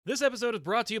This episode is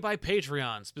brought to you by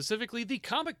Patreon, specifically the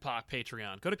Comic Pop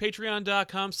Patreon. Go to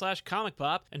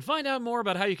patreon.com/comicpop and find out more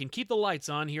about how you can keep the lights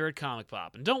on here at Comic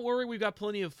Pop. And don't worry, we've got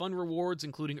plenty of fun rewards,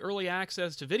 including early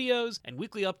access to videos and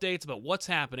weekly updates about what's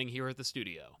happening here at the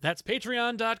studio. That's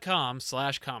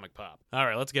patreon.com/comicpop. All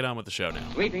right, let's get on with the show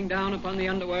now. Sweeping down upon the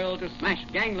underworld to smash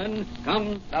gangland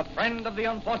comes the friend of the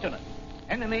unfortunate,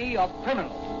 enemy of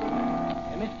criminals.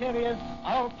 A mysterious,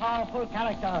 all-powerful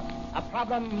character, a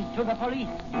problem to the police,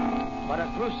 but a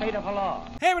crusader for law.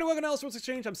 Hey everybody, welcome to Elseworlds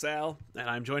Exchange. I'm Sal, and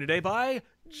I'm joined today by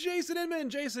Jason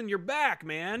Inman. Jason, you're back,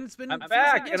 man. It's been I'm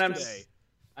back, like and yesterday.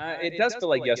 it does feel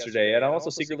like yesterday, and I'm also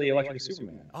secretly Electric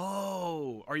Superman.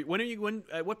 Oh, are you? When?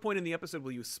 At what point in the episode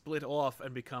will you split off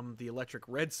and become the Electric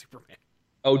Red Superman?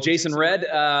 Oh, Jason Red,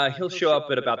 he'll show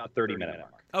up at about the 30-minute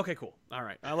mark. Okay, cool. All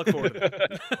right, I look forward to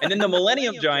that. And then the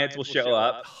Millennium Giants will show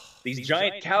up, these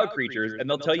giant cow creatures, and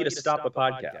they'll tell you to stop the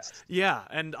podcast. Yeah,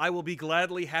 and I will be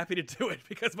gladly happy to do it,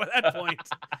 because by that point...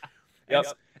 Yep.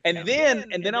 And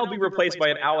then I'll be replaced by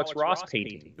an Alex Ross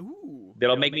painting. Ooh.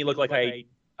 That'll make me look like I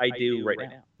do right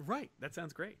now. Right, that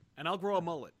sounds great. And I'll grow a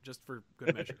mullet, just for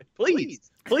good measure. Please.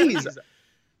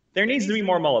 There needs to be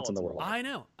more mullets in the world. I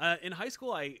know. In high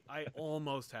school, I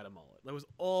almost had a mullet. I was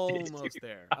almost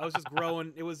there. I was just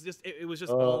growing. It was just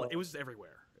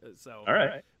everywhere. So. All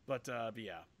right. But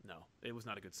yeah, no, it was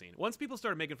not a good scene. Once people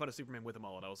started making fun of Superman with a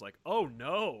mullet, I was like, oh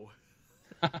no,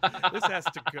 this has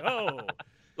to go.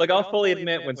 Like, I'll fully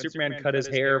admit, when Superman cut his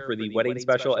hair for the wedding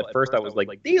special, at first I was like,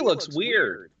 he looks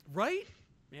weird. Right?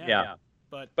 Yeah.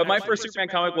 But my first Superman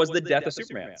comic was The Death of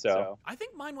Superman. So I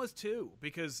think mine was too,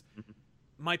 because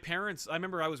my parents, I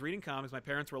remember I was reading comics, my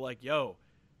parents were like, yo,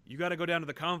 you got to go down to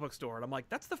the comic book store. And I'm like,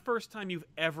 that's the first time you've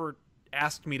ever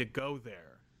asked me to go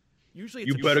there. Usually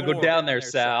it's you better go down there,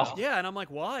 Sal. Yeah, and I'm like,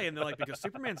 why? And they're like, because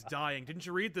Superman's dying. Didn't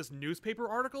you read this newspaper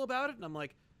article about it? And I'm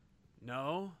like,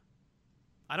 no.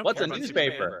 I don't What's care a about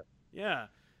newspaper? Superman. Yeah.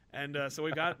 And so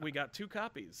we got 2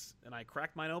 copies. And I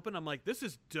cracked mine open. I'm like, this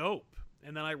is dope.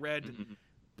 And then I read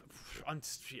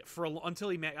until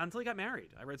he got married.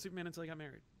 I read Superman until he got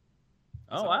married.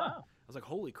 Oh, so, wow. I was like,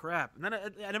 holy crap. And then I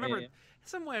remember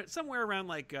somewhere around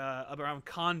around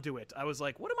Conduit, I was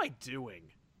like, what am I doing?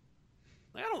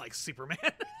 Like, I don't like Superman.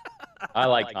 I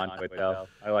like Conduit, though.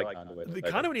 I like Conduit. The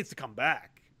Conduit needs to come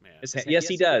back, man. Yes,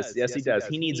 he does. Yes, he does.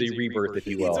 He needs a rebirth, if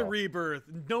you will. He needs a rebirth.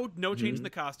 No change in the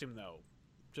costume, though.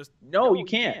 Just no, you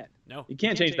can't. No, you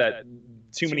can't change that.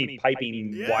 Too many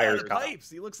piping wires. Pipes.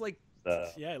 He looks like.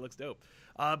 Yeah, he looks dope.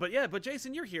 But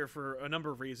Jason, you're here for a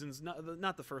number of reasons.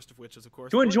 Not the first of which is, of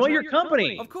course, to enjoy your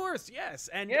company. Of course, yes.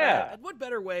 And what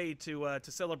better way to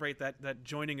celebrate that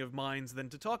joining of minds than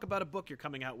to talk about a book you're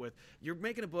coming out with? You're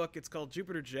making a book. It's called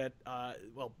Jupiter Jet.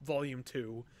 Volume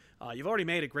 2. You've already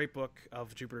made a great book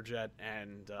of Jupiter Jet,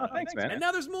 and thanks, man. And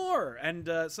now there's more. And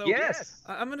so yes,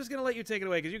 I'm just gonna let you take it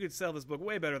away because you could sell this book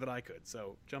way better than I could.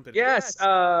 So jump in. Yes,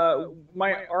 our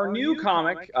new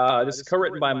comic. This is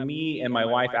co-written by me and my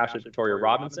wife, Ashley Victoria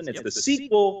Robinson. It's the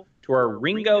sequel to our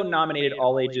Ringo-nominated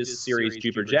all-ages series,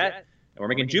 Jupiter Jet. And we're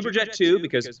making Jupiter Jet 2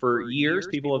 because for years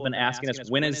people have been asking us,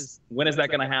 when is that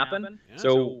going to happen? Yeah.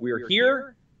 So we're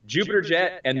here. Jupiter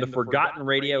Jet and the Forgotten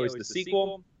Radio is the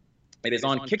sequel. It is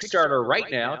on Kickstarter right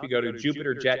now. If you go to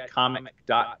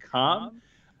JupiterJetComic.com,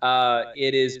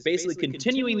 it is basically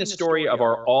continuing the story of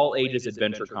our all-ages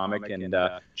adventure comic. And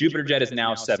Jupiter Jet is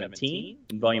now 17.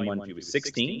 In Volume 1, she was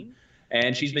 16.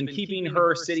 And she's been keeping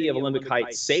her city of Olympic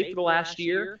Heights safe for the last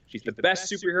year. She's the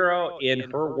best superhero in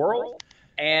her world.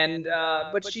 And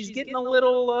but she's getting a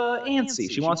little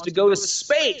antsy. She wants to go to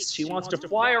space. She wants to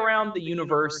fly around the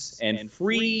universe and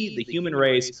free the human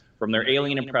race from their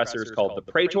alien oppressors called the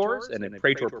Praetors. And then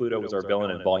Praetor Pluto was our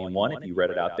villain in Volume 1, if you read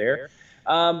it out there.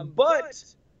 But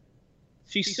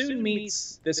she soon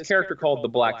meets this character called the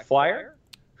Black Flyer,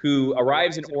 who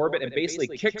arrives in orbit and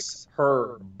basically kicks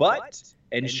her butt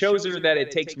and shows her that it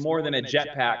takes more than a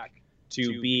jetpack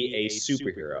to be a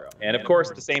superhero. And of course,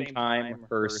 at the same time,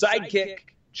 her sidekick,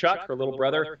 Chuck, her little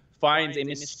brother, finds a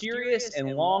mysterious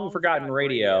and long-forgotten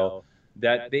radio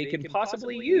that they can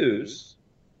possibly use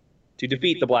to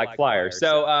defeat the Black Flyer.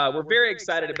 So we're very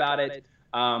excited about it.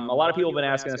 A lot of people have been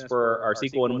asking us for our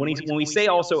sequel. And when we say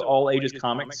also all-ages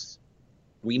comics,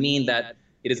 we mean that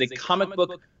it is a comic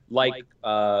book like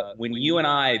when you and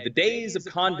I, the days of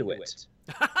Conduit,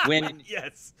 when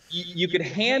yes. you could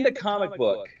hand a comic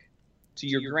book to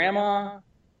your grandma,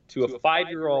 to a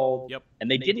 5-year-old,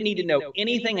 and they didn't need to know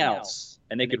anything else,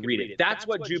 and they could read it. That's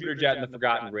what Jupiter Jet and the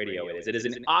Forgotten Radio is. It is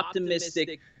an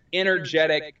optimistic,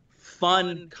 energetic,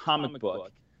 fun comic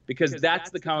book, because that's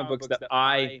the comic books that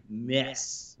I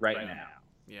miss right now.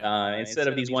 Yeah. Instead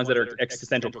of these ones that are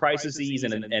existential crises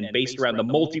and based around the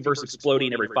multiverse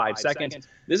exploding every 5 seconds.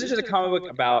 This is just a comic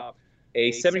book about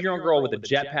a 7-year-old girl with a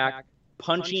jetpack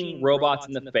punching robots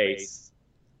in the face.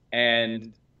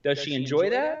 And does she enjoy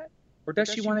that? Or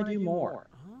does she want to do more?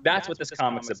 That's what this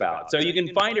comic's about. So you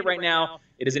can find it right now.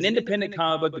 It is an independent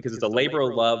comic book because it's a labor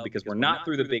of love, because we're not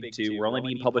through the big two. We're only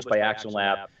being published by Action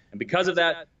Lab. And because of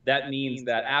that, that means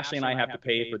that Ashley and I have to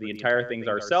pay for the entire things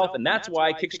ourselves. And that's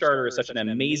why Kickstarter is such an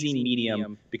amazing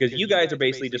medium, because you guys are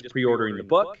basically just pre-ordering the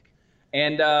book.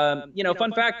 And, you know,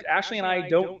 fun fact, Ashley and I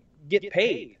don't get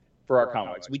paid for our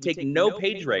comics. We take no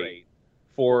page rate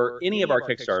for any of our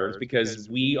Kickstarters because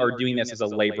we are doing this as a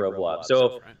labor of love.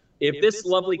 So if this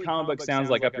lovely comic book sounds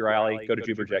like up your alley, go to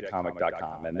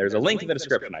JupiterJetComic.com. And there's a link in the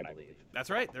description, I believe. That's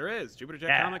right, there is.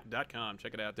 JupiterJetComic.com.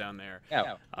 Check it out down there.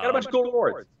 Yeah, got a bunch of cool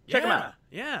rewards. Check them out.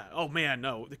 Yeah. Oh, man,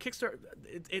 no. The Kickstarter,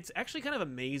 it's actually kind of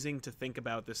amazing to think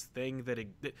about this thing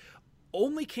that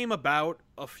only came about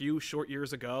a few short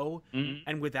years ago. Mm-hmm.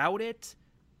 And without it,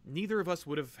 neither of us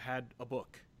would have had a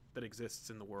book that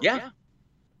exists in the world. Yeah.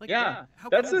 Like, Yeah. how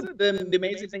That's cool- the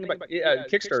amazing thing about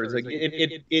Kickstarter is like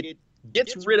it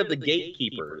gets rid of the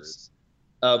gatekeepers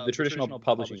of the traditional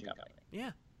publishing company.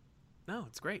 Yeah. No,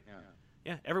 it's great. Yeah.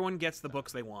 Yeah, everyone gets the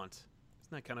books they want.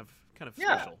 Isn't that kind of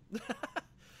Yeah. special?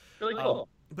 Really cool.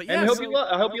 But yeah, And I hope so- you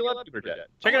love Superjet.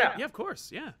 Check it out. Yeah, of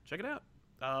course. Yeah, check it out.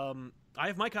 I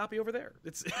have my copy over there.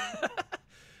 It's I have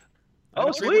Oh,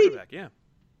 a trade sweet. paperback, yeah.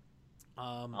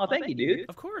 Oh, thank you, dude.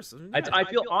 Of course. I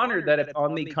feel honored that it's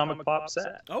on the Comic Pop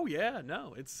set. Oh yeah,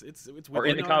 no, it's Or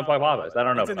in the within Comic our- Pop office. I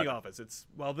don't know. It's in about the office.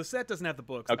 Well, the set doesn't have the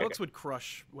books. Okay, The books good. would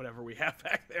crush whatever we have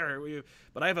back there.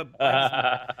 But I have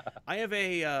that. I have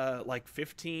a like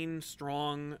 15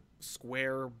 strong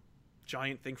square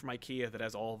giant thing from IKEA that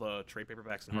has all the trade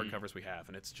paperbacks and hardcovers we have,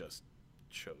 and it's just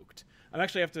choked. I'm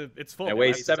actually have to. It's full. It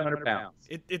weighs 700 pounds.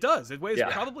 It does. It weighs Yeah.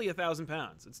 probably 1,000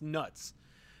 pounds. It's nuts.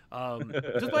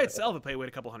 Just by itself, it weighed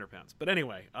a couple hundred pounds. But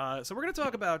anyway, so we're going to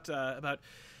talk about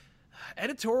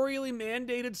editorially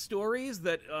mandated stories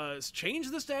that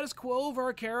change the status quo of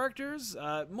our characters.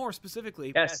 More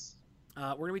specifically, Yes.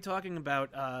 we're going to be talking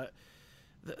about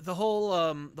the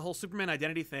whole Superman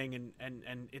identity thing,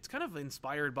 and it's kind of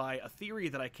inspired by a theory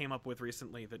that I came up with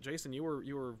recently that Jason, you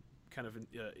were kind of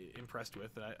impressed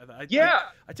with. I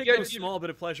take no small bit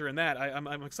of pleasure in that.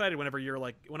 I'm excited whenever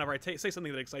I say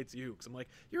something that excites you, because I'm like,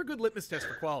 you're a good litmus test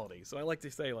for quality. So I like to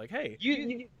say like, hey,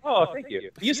 Thank you.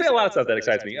 You say a lot of stuff that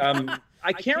excites me.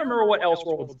 I can't remember what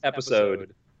Elseworlds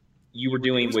episode you were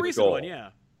doing it was a with recent Joel. one, yeah.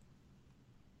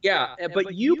 Yeah,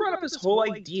 but you brought up this whole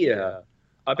idea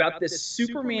about this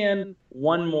Superman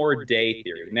one more day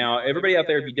theory. Now, everybody out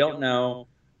there, if you don't know,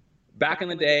 back in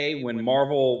the day when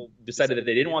Marvel decided that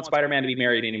they didn't want Spider-Man to be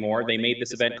married anymore, they made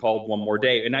this event called One More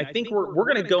Day. And I think we're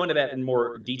going to go into that in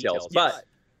more details, but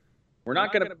we're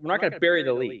not going to bury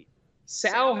the lead.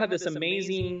 Sal had this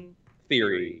amazing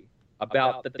theory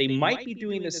about that they might be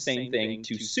doing the same thing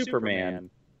to Superman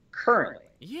currently.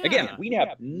 Yeah. Again, we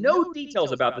have no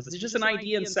details about this. It's just an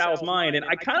idea in Sal's mind, and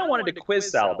I kind of wanted to quiz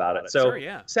Sal about it. So, Sure,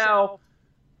 yeah. Sal,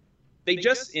 they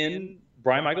just in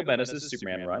Brian Michael Bendis'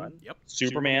 Superman run, Yep.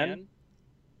 Superman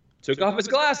took off his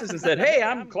glasses and said, "Hey,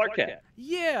 I'm Clark Kent."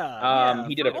 Yeah.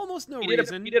 He did for almost no he did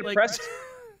reason. a like, press.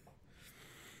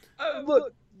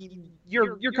 Look,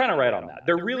 you're kind of right on that.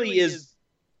 There really is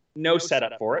no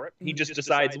setup for it. He just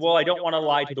decides, well, I don't want to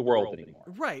lie to the world anymore.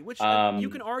 Right, which you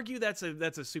can argue that's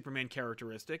a Superman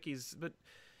characteristic. He's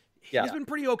been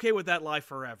pretty okay with that lie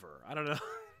forever. I don't know.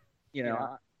 You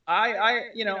know,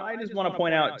 I just want to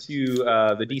point out to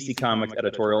the DC Comics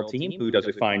editorial team, who does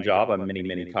a fine job on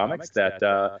many comics, that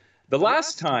the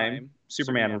last time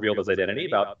Superman revealed his identity,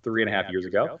 about 3.5 years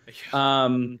ago,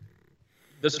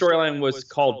 the storyline was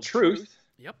called Truth.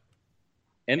 Yep.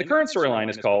 And the current storyline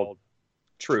is called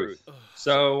Truth.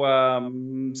 So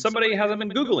somebody hasn't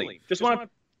been Googling. Just want to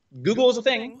Google is a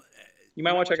thing. You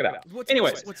might want to check it out.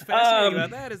 Anyways, what's fascinating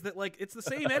about that is that like it's the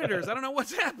same editors. I don't know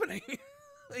what's happening.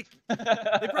 Like they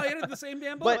probably edited the same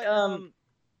damn book. But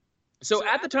so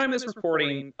at the time of this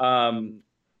recording,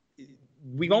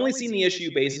 we've only seen the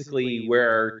issue basically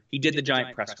where he did the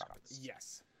giant press conference.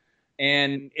 Yes.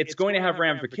 And it's going to have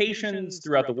ramifications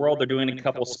throughout the world. They're doing a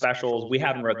couple specials. We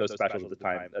haven't read those specials at the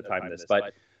time of this,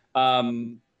 but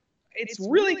it's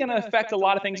really going to affect a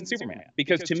lot of things in Superman.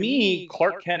 Because to me,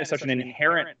 Clark Kent is such an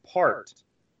inherent part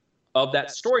of that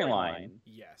storyline.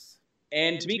 Yes.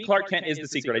 And to me, Clark Kent is the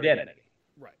secret identity.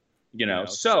 Right. You know,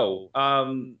 so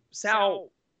Sal,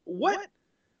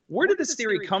 where did this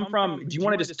theory come from? Do you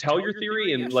want to just tell your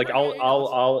theory and like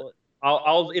I'll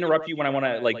interrupt you when I want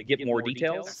to like get more That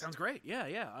details? sounds great.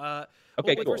 Yeah.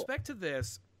 Okay, With cool. respect to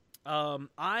this,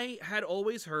 I had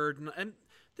always heard, and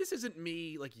this isn't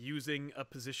me like using a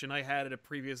position I had at a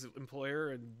previous employer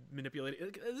and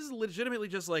manipulating. This is legitimately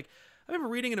just like I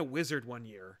remember reading in a Wizard one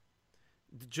year.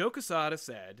 Joe Quesada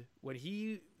said when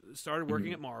he started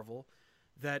working at Marvel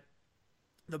that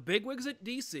the bigwigs at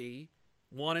DC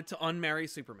wanted to unmarry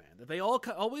Superman. That they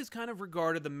always kind of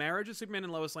regarded the marriage of Superman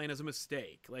and Lois Lane as a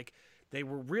mistake. Like they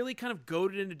were really kind of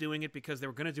goaded into doing it because they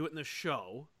were going to do it in the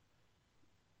show.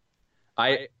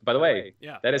 By the way,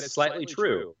 Yeah. that is slightly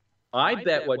true. I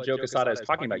bet what Joe Quesada is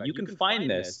talking about, you can find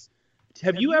this.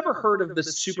 Have you ever heard of the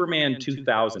Superman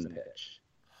 2000 pitch?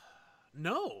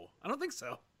 No, I don't think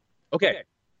so. Okay,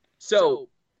 so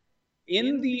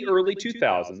in the early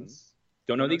 2000s,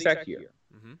 don't know the exact year,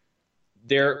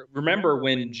 remember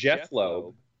when Jeff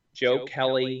Loeb, Joe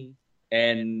Kelly,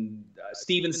 and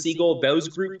Steven Seagal, those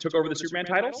group took over the Superman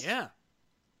titles? Yeah.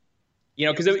 You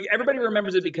know, because everybody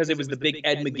remembers it because it was the big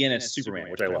Ed McGuinness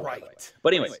Superman, which I love. Right.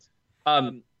 But anyways,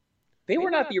 they were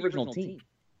not the original team.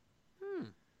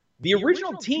 The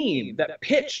original team that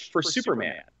pitched for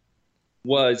Superman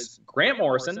was Grant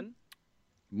Morrison,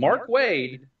 Mark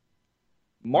Waid,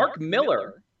 Mark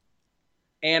Miller,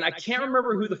 and I can't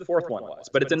remember who the fourth one was,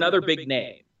 but it's another big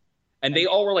name. And they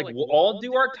all were like, we'll all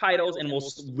do our titles and we'll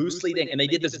loosely think. And they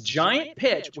did this giant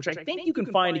pitch, which I think you can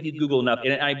find if you Google enough.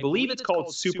 And I believe it's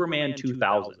called Superman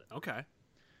 2000. Okay.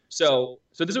 So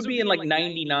this would be in like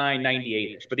 99,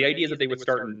 98-ish. But the idea is that they would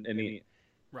start in the...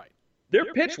 Right.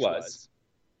 Their pitch was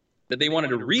that they wanted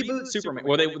to reboot Superman,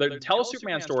 or they would tell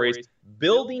Superman stories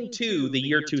building to the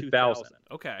year 2000.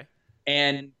 Okay.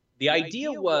 And the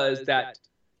idea was that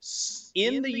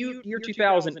in the year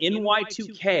 2000, in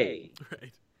Y2K,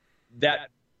 Right. that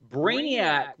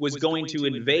Brainiac was going to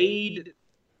invade,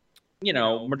 you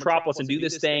know, Metropolis and do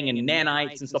this thing and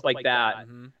nanites and stuff like that.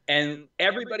 And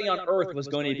everybody on Earth was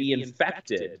going to be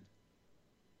infected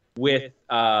with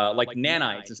like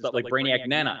nanites and stuff, like Brainiac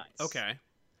nanites. Okay.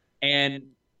 And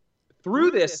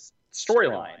through this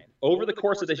storyline, over the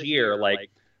course of this year, like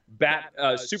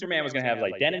Superman was going to have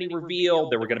like identity reveal.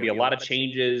 There were going to be a lot of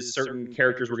changes. Certain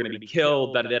characters were going to be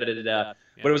killed. But it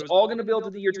was all going to build to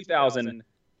the year 2000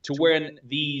 to when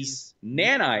these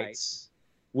nanites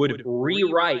would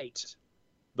rewrite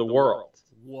the world.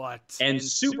 What? And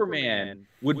Superman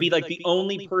would be like the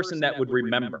only person that would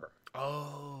remember.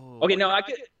 Oh. Okay,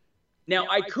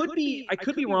 I could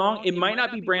be wrong. It might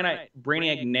not be Brainiac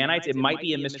nanites. It might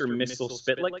be a Mr. Missile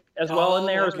Spitlick as well in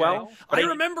there as well. But I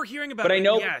remember hearing about it. But I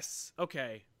know. Yes.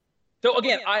 Okay. So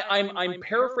again, I'm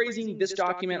paraphrasing this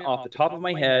document off the top of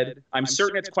my head. I'm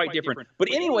certain it's quite different.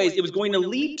 But anyways, it was going to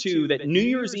lead to that New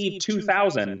Year's Eve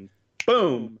 2000,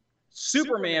 boom,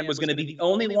 Superman was going to be the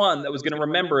only one that was going to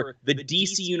remember the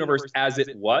DC universe as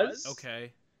it was.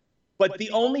 Okay. But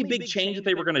the only big change that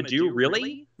they were going to do,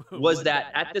 really, was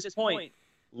that at this point,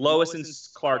 Lois and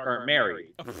Clark aren't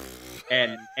married,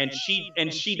 and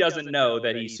she doesn't know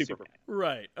that he's Superman.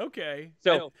 Right. Okay.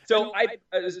 So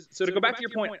to go back to your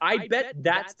point, I bet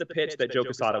that's the pitch that Joe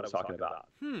Quesada was talking about.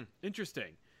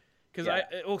 Interesting. Because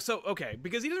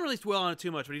because he doesn't really dwell on it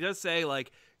too much, but he does say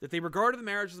like that they regarded the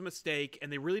marriage as a mistake and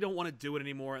they really don't want to do it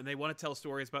anymore, and they want to tell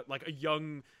stories about like a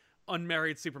young,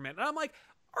 unmarried Superman. And I'm like,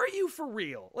 are you for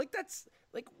real? Like that's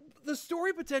like the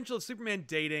story potential of Superman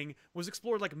dating was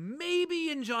explored like maybe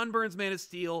in John Byrne's Man of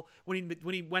Steel when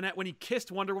he kissed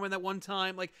Wonder Woman that one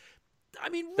time. Like, I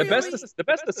mean, really? The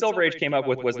best the Silver Age came up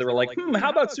with was they were like, how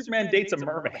about Superman dates a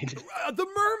mermaid? The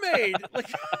mermaid, like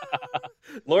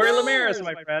Lori Lemaris,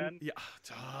 my friend. Yeah,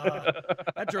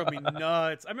 that drove me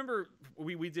nuts. I remember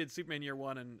we did Superman Year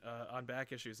One and on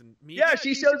back issues, and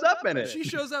she shows up in it. She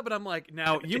shows up, and I'm like,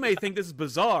 now you may think this is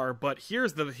bizarre, but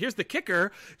here's the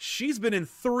kicker: she's been in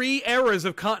 3 eras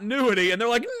of continuity, and they're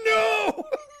like, no.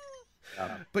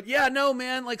 But yeah, no,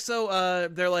 man. Like, so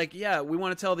they're like, yeah, we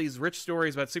want to tell these rich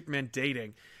stories about Superman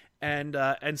dating, and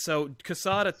so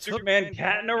Quesada took Superman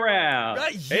catting around. Yeah.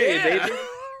 Hey, baby.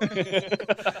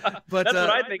 But that's what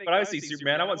I think when I see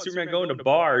Superman. I want Superman going to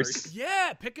bars.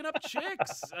 Yeah, picking up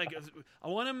chicks. Like, I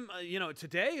want him.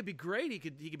 Today it'd be great. He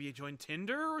could join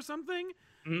Tinder or something.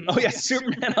 Oh yeah,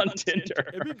 Superman on Tinder.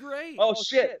 It'd be great. Oh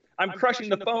shit, I'm crushing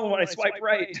the phone when I swipe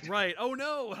right. Right. Oh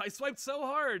no, I swiped so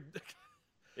hard.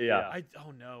 Yeah.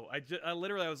 I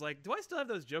literally was like, do I still have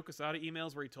those Joe Quesada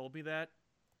emails where he told me that?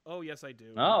 Oh yes, I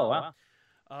do. Oh wow.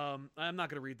 I'm not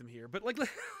gonna read them here, but like.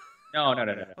 No.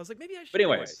 I was like, maybe I should. But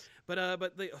anyways.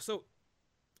 So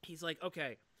he's like,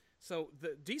 okay, so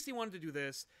the DC wanted to do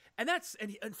this, and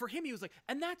for him he was like,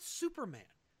 and that's Superman.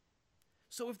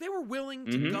 So if they were willing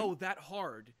to go that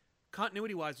hard,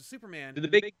 continuity wise with Superman, the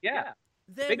big guy.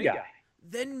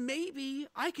 then maybe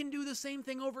I can do the same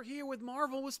thing over here with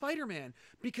Marvel with Spider-Man.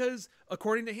 Because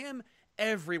according to him,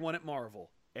 everyone at Marvel,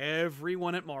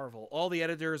 all the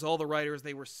editors, all the writers,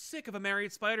 they were sick of a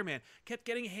married Spider-Man. Kept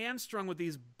getting hamstrung with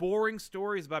these boring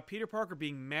stories about Peter Parker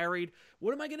being married.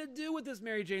 What am I going to do with this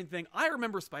Mary Jane thing? I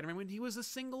remember Spider-Man when he was a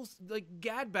single, like,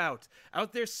 gadbout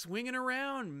out there swinging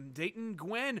around, dating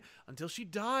Gwen until she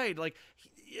died. Like,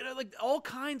 you know, like all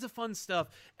kinds of fun stuff.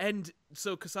 And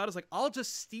so Quesada's like, I'll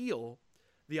just steal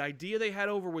the idea they had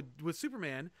over with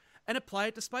Superman and apply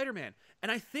it to Spider-Man.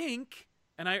 And I think...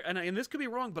 And this could be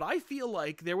wrong, but I feel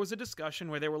like there was a discussion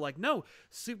where they were like, no,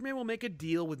 Superman will make a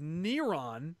deal with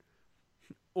Neron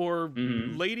or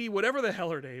Lady whatever the hell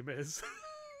her name is.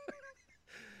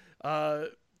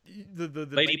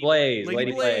 Lady Blaze.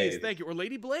 Lady Blaze, thank you. Or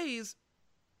Lady Blaze,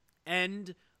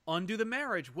 and undo the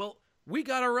marriage. Well, we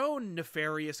got our own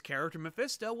nefarious character,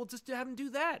 Mephisto. We'll just have him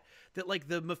do that. That, like,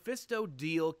 the Mephisto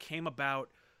deal came about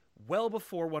well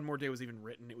before One More Day was even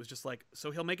written. It was just like, so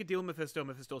he'll make a deal with Mephisto.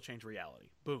 Mephisto will change reality.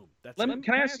 Boom. That's it.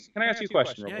 Can I ask you a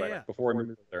question real quick before we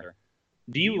move there?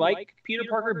 Do you like Peter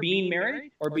Parker being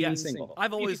married or being single?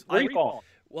 I've always... Where do you fall?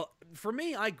 Well, for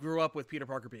me, I grew up with Peter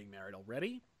Parker being married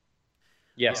already.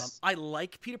 Yes. I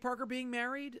like Peter Parker being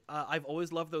married. I've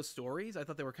always loved those stories. I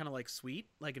thought they were kind of like sweet,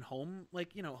 like in home,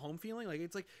 like, you know, home feeling. Like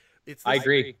it's I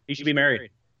agree. He should be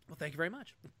married. Well, thank you very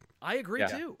much. I agree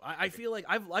too. I feel like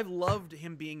I've loved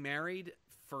him being married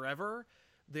forever.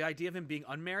 The idea of him being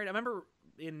unmarried. I remember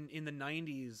in the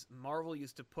 90s, Marvel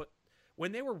used to put,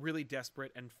 when they were really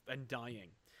desperate and dying,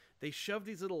 they shoved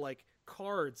these little like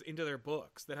cards into their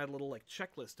books that had a little like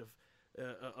checklist of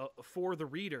for the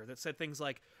reader that said things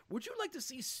like, would you like to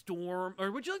see Storm,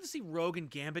 or would you like to see Rogue and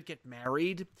Gambit get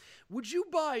married? Would you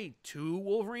buy 2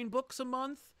 Wolverine books a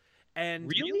month?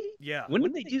 And really? Yeah. When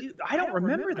did they do? I don't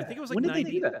remember that. I think it was like when 90. Did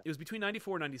they do that? It was between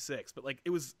 94 and 96, but like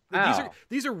it was. Wow.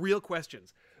 These are real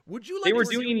questions. Would you like? They were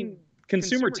doing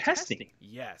consumer testing.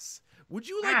 Yes. Would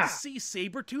you like to see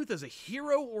Sabretooth as a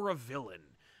hero or a villain?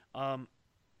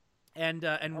 And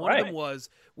one of them was,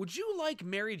 would you like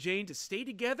Mary Jane to stay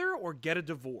together or get a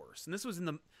divorce? And this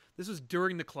was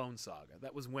during the Clone Saga.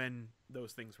 That was when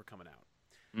those things were coming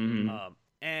out.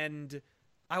 And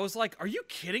I was like, are you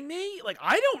kidding me? Like,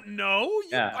 I don't know.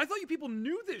 I thought you people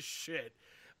knew this shit.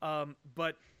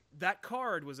 But that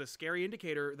card was a scary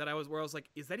indicator that I was like,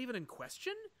 is that even in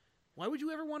question? Why would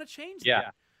you ever want to change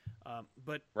that?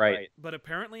 But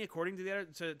apparently, according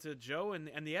to to Joe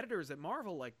and the editors at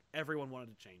Marvel, like everyone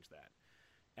wanted to change that.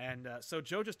 And so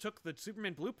Joe just took the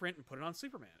Superman blueprint and put it on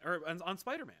Superman or on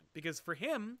Spider-Man, because for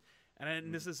him,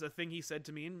 and this is a thing he said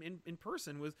to me in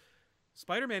person, was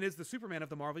Spider-Man is the Superman of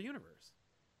the Marvel universe.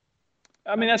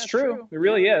 I mean, that's true. It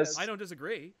really is. I don't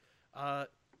disagree.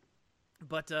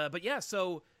 But yeah,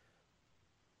 so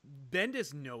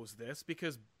Bendis knows this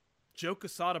because Joe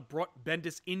Quesada brought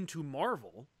Bendis into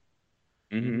Marvel.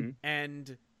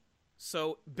 And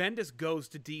so Bendis goes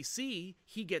to DC.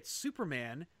 He gets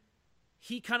Superman.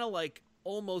 He kind of like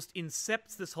almost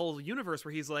incepts this whole universe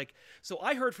where he's like, so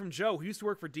I heard from Joe, who used to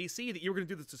work for DC, that you were going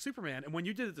to do this to Superman, and when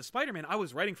you did it to Spider-Man, I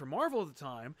was writing for Marvel at the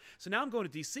time, so now I'm going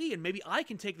to DC, and maybe I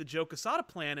can take the Joe Quesada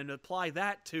plan and apply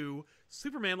that to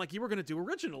Superman like you were going to do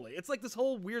originally. It's like this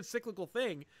whole weird cyclical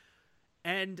thing,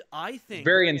 and I think...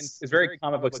 It's very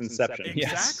comic books Inception.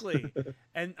 Exactly.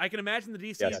 And I can imagine the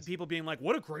DC people being like,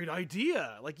 what a great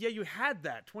idea. Like, yeah, you had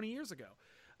that 20 years ago.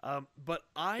 But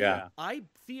I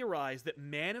theorize that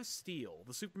Man of Steel,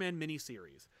 the Superman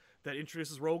miniseries that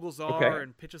introduces Rogol Zaar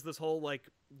and pitches this whole like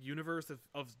universe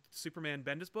of Superman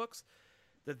Bendis books,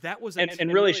 that was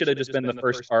and really should have just been the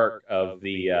first arc of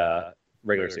the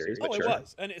regular series. Oh, it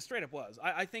was, and it straight up was.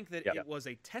 I think that it was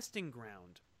a testing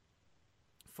ground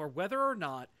for whether or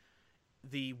not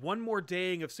the One More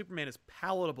Daying of Superman is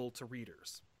palatable to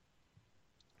readers.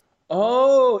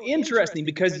 Oh, interesting.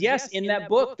 Because yes, in that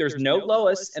book, there's no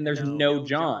Lois and there's no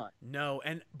John. No,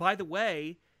 and by the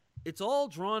way, it's all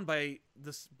drawn by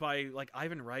like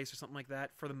Ivan Rice or something like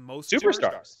that for the most Superstars.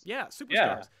 Part. Yeah, Superstars.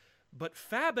 Yeah. But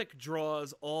Fabic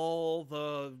draws all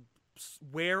the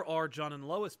where are John and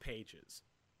Lois pages.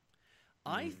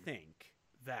 I think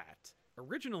that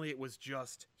originally it was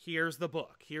just here's the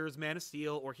book, here's Man of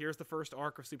Steel, or here's the first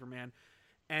arc of Superman.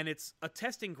 And it's a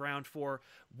testing ground for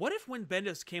what if when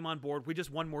Bendis came on board, we just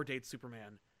one more date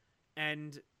Superman.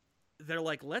 And they're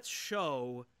like, let's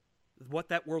show what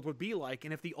that world would be like.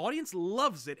 And if the audience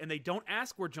loves it and they don't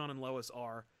ask where John and Lois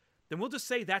are, then we'll just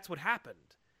say that's what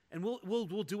happened. And we'll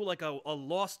do like a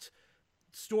lost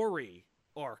story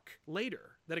arc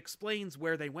later that explains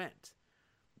where they went.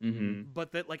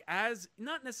 But that like as,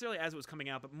 not necessarily as it was coming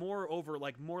out, but more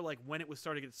like when it was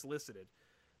starting to get solicited,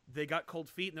 they got cold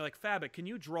feet, and they're like, Fabit, can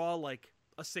you draw like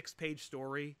a 6-page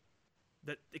story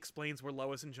that explains where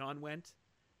Lois and John went?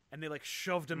 And they like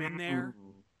shoved them in there.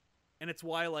 And it's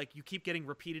why like you keep getting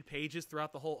repeated pages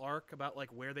throughout the whole arc about like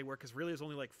where they were, because really there's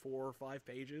only like 4 or 5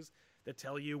 pages that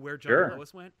tell you where John and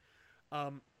Lois went.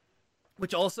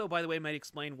 Which also, by the way, might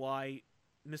explain why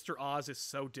Mr. Oz is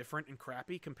so different and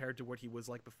crappy compared to what he was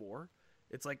like before.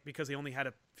 It's like because he only had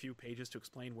a few pages to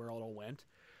explain where it all went.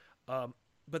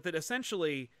 But that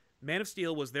essentially Man of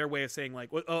Steel was their way of saying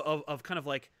like of kind of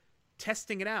like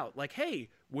testing it out. Like, hey,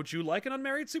 would you like an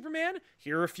unmarried Superman?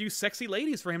 Here are a few sexy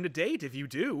ladies for him to date if you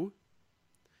do.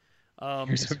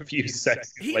 Here's a few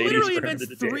sexy he ladies literally for him invents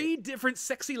to 3 different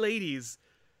sexy ladies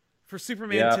for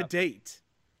Superman to date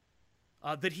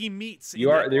that he meets in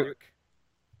that arc.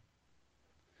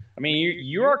 I mean,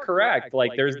 you are correct.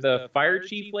 Like, there's the fire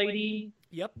chief lady.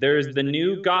 Yep. There's the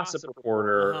new gossip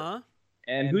reporter. Uh-huh.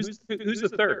 And who's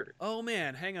the third? Oh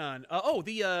man, hang on.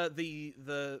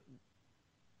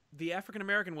 The African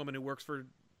American woman who works for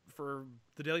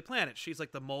the Daily Planet. She's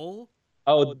like the mole.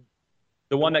 Oh,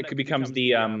 the one that becomes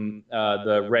the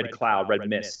red cloud, red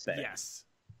mist thing. Yes.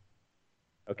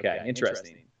 Okay,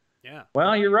 interesting. Yeah.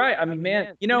 Well, you're right. I mean,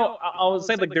 man, I'll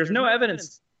say like there's no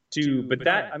evidence but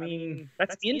that, I mean,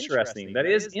 that's interesting. That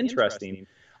is interesting.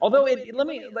 Although let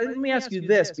me ask you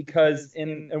this, because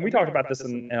and we talked about this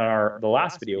in the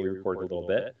last video we recorded a little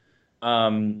bit.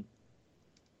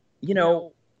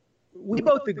 We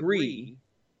both agree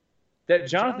that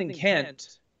Jonathan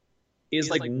Kent is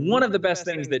like one of the best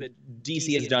things that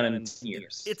DC has done in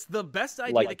years. It's the best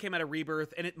idea that came out of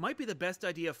Rebirth, and it might be the best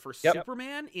idea for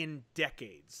Superman in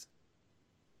decades.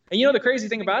 And you know the crazy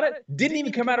thing about it? Didn't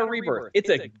even come out of Rebirth. It's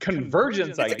a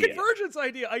convergence idea. It's a convergence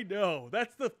idea. I know.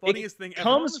 That's the funniest thing ever. It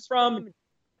comes from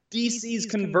DC's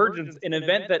Convergence, an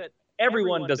event that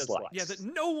everyone dislikes. Yeah, that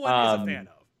no one is a fan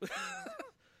of.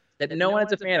 That no one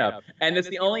is a fan of. And it's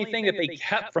the only thing that they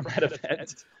kept from that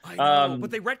event. I know, but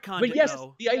they retconned it,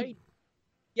 though.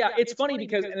 Yeah, it's funny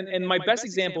because, and my best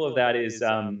example of that is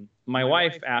my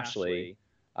wife, Ashley,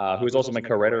 who is also my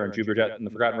co-writer on Jupiter Jet and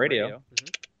the Forgotten Radio.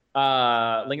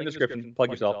 Link in the description. Plug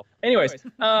yourself. Anyways,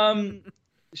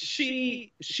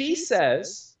 she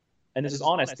says, and this is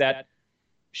honest, that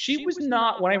she was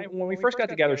not when we first got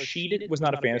together. She was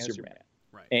not a fan of Superman,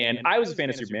 right. And I was a fan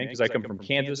of Superman because I come from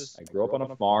Kansas. I grew up on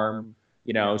a farm.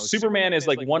 Superman is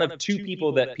like one of 2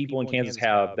 people that people in Kansas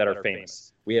have that are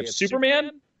famous. We have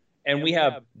Superman, and we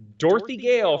have Dorothy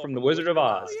Gale from The Wizard of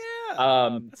Oz. Oh,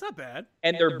 yeah. That's not bad.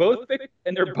 And they're both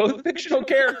fictional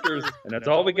characters, and that's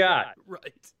all we got.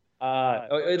 Right.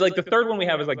 Like the third one we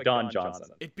have is like Don Johnson.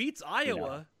 It beats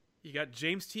Iowa. You got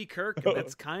James T. Kirk, and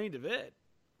that's kind of it.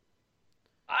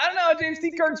 I don't know. James T.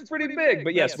 Kirk's pretty big,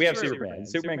 but yes, we have Superman.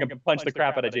 Superman can punch the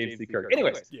crap out of James T. Kirk.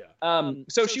 Anyways,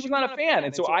 so she was not a fan,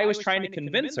 and so I was trying to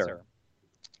convince her.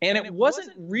 And it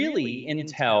wasn't really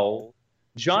until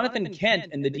Jonathan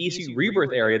Kent in the DC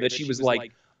Rebirth area that she was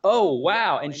like, oh,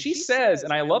 wow. And she says,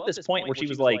 and I love this point where she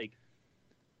was like,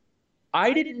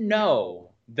 I didn't know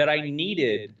that I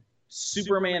needed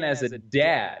Superman as a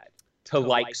dad to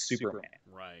like Superman.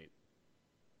 Right.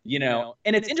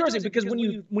 And it's interesting because when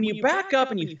you back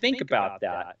up and you think about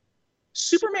that,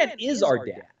 Superman is our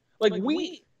dad. Like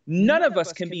none of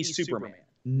us can be Superman.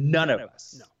 None of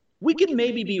us. No. We can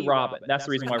maybe be Robin. That's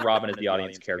the reason why Robin is the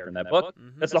audience character in that book.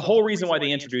 That's the whole reason why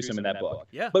they introduce him in that book.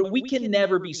 Yeah. But we can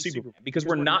never be Superman because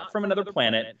we're not from another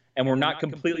planet and we're not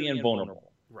completely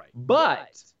invulnerable. Right.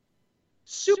 But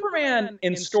Superman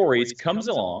in stories comes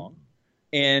along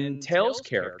and tells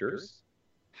characters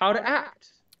how to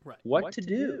act, right. What to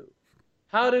do,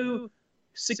 how to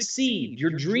succeed, your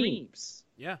dreams.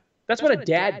 Yeah. That's what a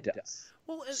dad does.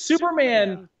 Well,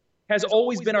 Superman has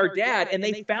always been our dad, and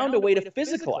they found a way to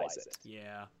physicalize it.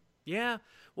 Yeah. Yeah.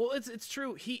 Well, it's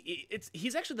true.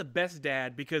 He's actually the best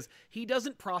dad because he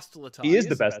doesn't proselytize. He is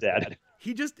the best dad.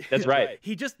 That's right.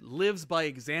 He just lives by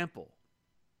example.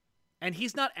 And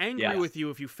he's not angry with you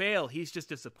if you fail. He's just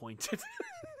disappointed.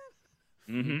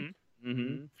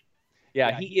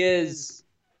 Yeah, he is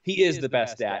the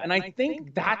best dad. And I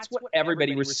think that's what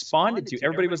everybody responded to.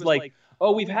 Everybody was like,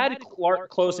 oh, we've had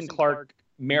Lois and Clark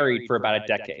married for about a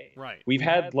decade. Right. We've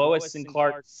had Lois and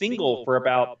Clark single for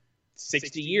about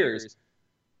 60 years.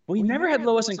 But we never had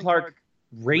Lois and Clark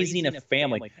raising a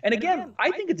family. And again,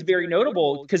 I think it's very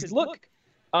notable because look,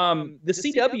 the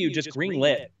CW just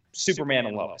greenlit Superman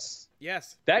and Lois.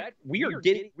 Yes. That we are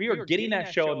getting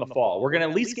that show in the fall. We're going to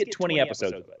at least get 20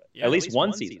 episodes of it. Yeah, at least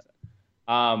one season.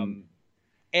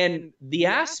 And the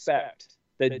aspect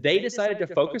that they decided to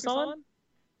focus on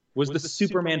was the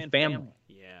Superman family.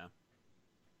 Yeah.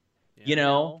 You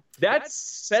know, that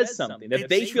says something, that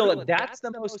they feel that that's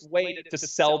the most way to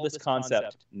sell this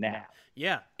concept now.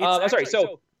 Yeah. I'm sorry.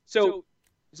 So go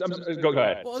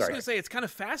ahead. Well, I was going to say, it's kind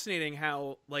of fascinating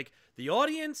how, like, the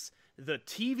audience, the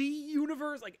TV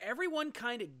universe, like, everyone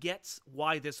kind of gets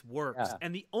why this works. Yeah.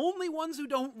 And the only ones who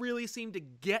don't really seem to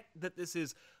get that this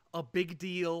is a big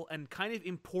deal and kind of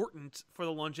important for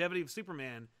the longevity of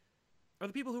Superman are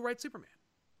the people who write Superman.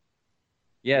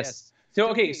 Yes. So,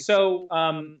 okay, so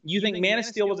you think Man of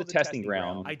Steel was a testing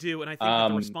ground? I do, and I think that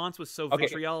the response was so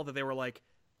vitriol that they were like,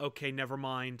 okay, never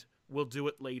mind, we'll do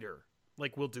it later.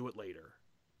 Like, we'll do it later.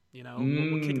 You know,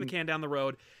 we'll kick the can down the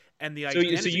road. And the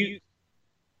identity...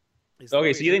 So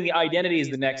you think the identity is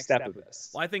the next step of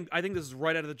this? Well, I think this is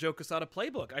right out of the Joe Quesada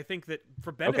playbook. I think that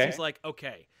for Bendis, he's like,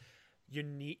 okay,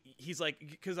 he's like,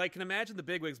 because I can imagine the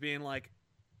bigwigs being like,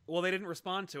 well, they didn't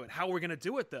respond to it. How are we going to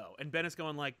do it, though? And Bendis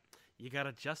going like, you got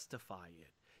to justify it.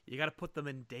 You got to put them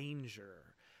in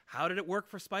danger. How did it work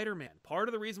for Spider-Man? Part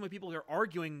of the reason why people are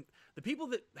arguing, the people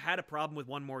that had a problem with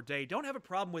One More Day don't have a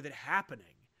problem with it happening.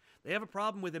 They have a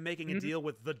problem with him making a deal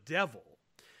with the devil.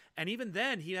 And even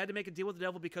then, he had to make a deal with the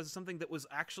devil because of something that was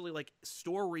actually, like,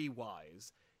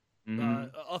 story-wise,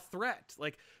 a threat.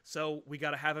 Like, so we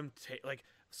got to have him like,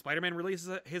 Spider-Man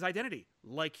releases his identity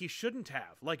like he shouldn't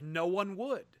have, like no one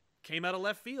would. Came out of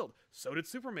left field. So did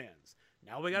Superman's.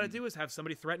 Now what we got to do is have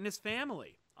somebody threaten his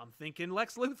family. I'm thinking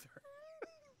Lex Luthor.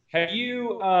 Do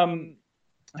you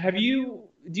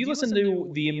listen to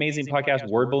the amazing podcast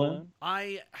Word Balloon?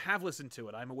 I have listened to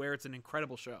it. I'm aware it's an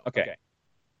incredible show. Okay.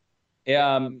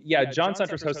 John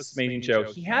Suntress hosts this amazing show.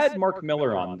 He had Mark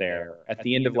Miller on there at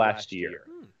the end of last year.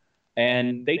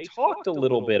 And they talked a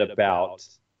little bit about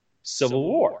Civil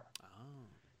War.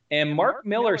 And Mark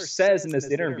Miller says in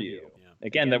this interview,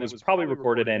 again, that was probably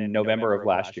recorded in November of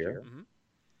last year,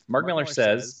 Mark Miller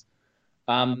says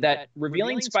that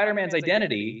revealing Spider-Man's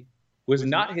identity was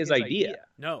not his idea.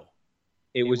 No.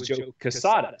 It was Joe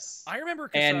Quesada's. I remember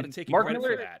Quesada taking credit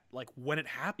for that, like when it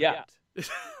happened. Yeah.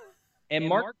 And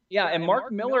Mark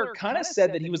Miller kind of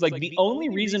said that he was like, the only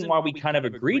reason why we kind of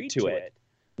agreed to it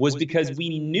was because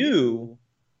we knew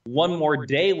One More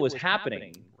Day was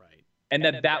happening, and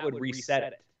that would reset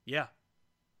it. Yeah.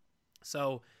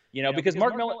 So, you know, because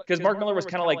Mark Miller was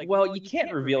kind of like, well, you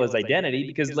can't reveal his identity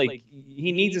because, like,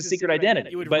 he needs a secret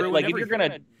identity. But like, if you're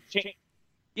gonna change,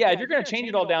 if you're gonna change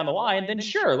it all down the line, then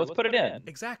sure, let's put it in.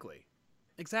 Exactly.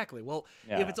 Well,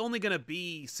 if it's only going to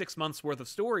be 6 months worth of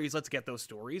stories, let's get those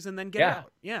stories and then get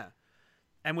out. Yeah.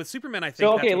 And with Superman, I think.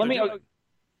 So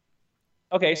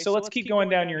okay, so let's keep going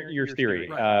down your theory,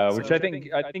 which I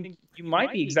think you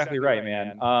might be exactly right,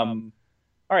 man. All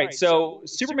right, so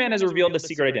Superman has revealed his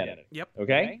secret identity. Yep.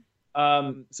 Okay.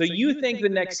 So you think the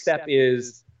next step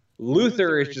is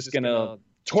Luthor is just gonna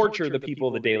torture the people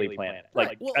of the Daily Planet,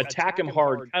 like attack him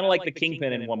hard, kind of like the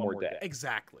Kingpin in One More Day.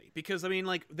 Exactly, because I mean,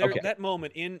 like that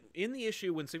moment in the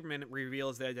issue when Superman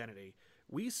reveals the identity,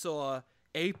 we saw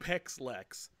Apex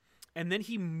Lex, and then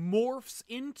he morphs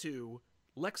into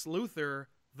Lex Luthor,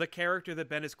 the character that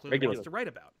Bendis clearly wants to write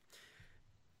about.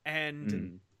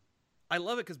 And I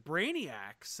love it because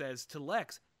Brainiac says to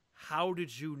Lex, "How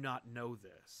did you not know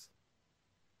this?"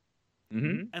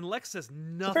 And Lex says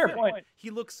nothing. Fair point. He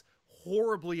looks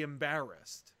horribly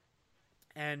embarrassed,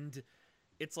 and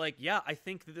it's like, I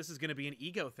think that this is going to be an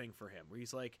ego thing for him, where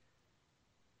he's like,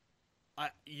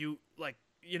 you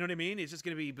know what I mean? He's just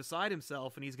going to be beside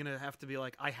himself, and he's going to have to be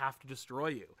like, I have to destroy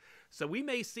you. So we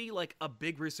may see like a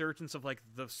big resurgence of like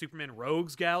the Superman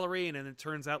Rogues Gallery, and then it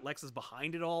turns out Lex is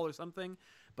behind it all or something.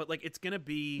 But like, it's going to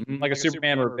be like a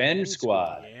Superman Revenge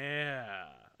Squad. Yeah.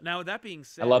 Now, with that being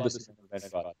said, I love the Superman Revenge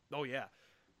Squad. Oh yeah.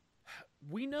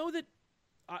 We know that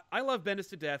I love Bendis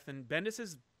to death, and Bendis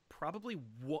is probably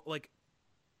like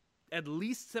at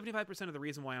least 75% of the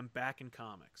reason why I'm back in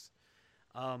comics.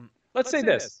 Let's say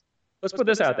this. Let's put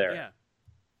this out there. Yeah.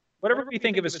 Whatever we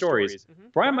think of his stories,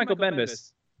 Brian Michael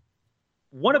Bendis,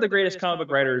 one of the greatest comic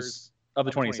book writers of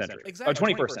the 20th century,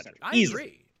 exactly. 21st century. I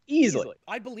agree. Easily.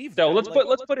 I believe that. So let's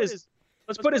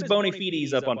put his bony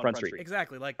feeties up on Front Street.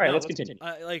 Exactly. Like, all right, let's continue.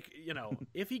 Like, you know,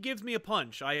 if he gives me a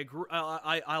punch, I agree.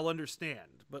 I'll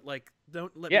understand. But like,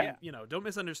 don't let me. You know, don't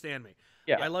misunderstand me.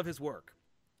 Yeah. I love his work.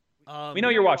 We know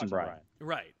you're watching, Brian.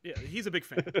 Right. Yeah. He's a big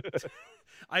fan.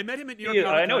 I met him at New York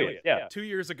Comic Con 2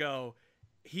 years ago.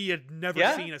 He had never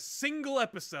seen a single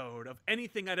episode of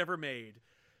anything I'd ever made,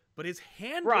 but his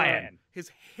handler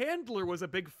was a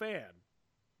big fan.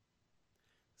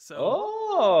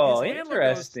 So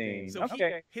interesting.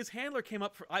 His handler came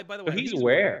up for. By the way, so he's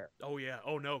aware. Oh yeah.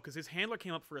 Oh no, because his handler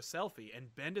came up for a selfie, and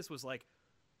Bendis was like,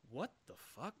 "What the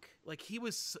fuck?" Like he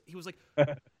was like,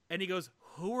 and he goes,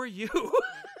 "Who are you?"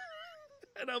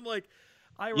 I'm like,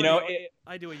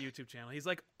 I do a YouTube channel. He's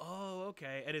like, oh,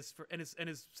 okay. And his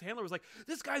handler was like,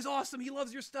 this guy's awesome. He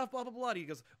loves your stuff, blah, blah, blah. And he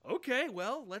goes, okay,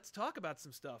 well, let's talk about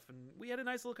some stuff. And we had a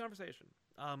nice little conversation.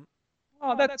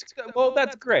 Oh, that's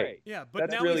great. Yeah, but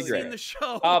that's now really he's great. seen the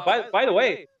show. By the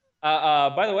way,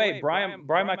 Brian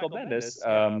Michael Bendis.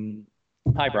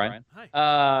 Hi, Brian.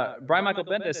 Hi. Brian Michael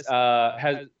Bendis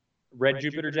has read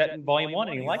Jupiter Jet in Volume 1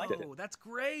 and he liked it. Oh, that's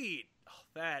great. Oh,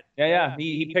 that. Yeah.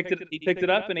 He picked it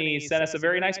up and he sent us a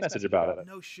very nice message about it.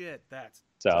 No shit. That's.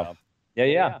 So,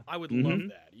 yeah. I would love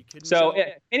that. You kidding So, me?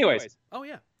 anyways. Oh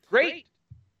yeah. Great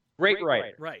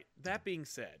writer. Right. That being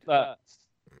said. That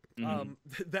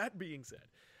being said,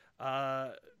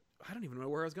 I don't even know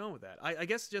where I was going with that. I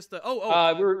guess just the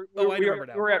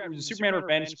we're at Superman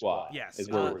Revenge Squad. Yes. Is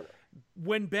where we were.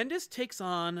 When Bendis takes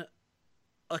on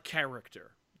a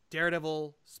character,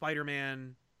 Daredevil,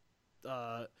 Spider-Man,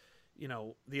 the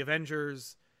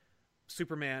Avengers,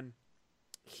 Superman,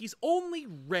 he's only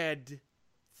read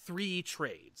 3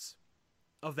 trades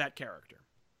of that character,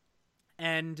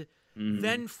 and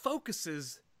then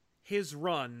focuses his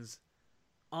runs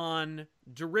on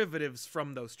derivatives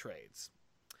from those trades.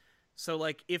 So,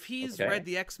 like, if he's read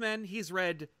the X-Men, he's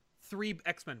read 3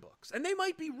 X-Men books. And they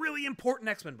might be really important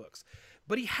X-Men books.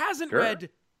 But he hasn't read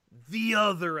the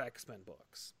other X-Men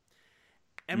books.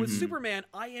 And with Superman,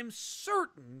 I am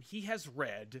certain he has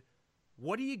read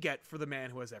What Do You Get for the Man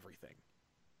Who Has Everything?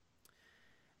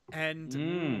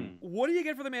 And What Do You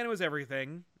Get for the Man Who Has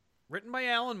Everything, written by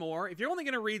Alan Moore. If you're only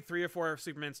going to read 3 or 4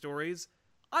 Superman stories,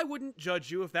 I wouldn't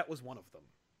judge you if that was one of them.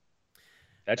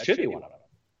 That should be one of them.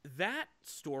 That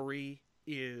story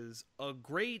is a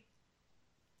great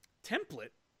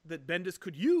template that Bendis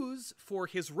could use for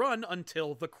his run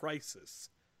until the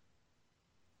Crisis,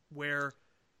 where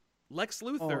Lex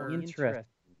Luthor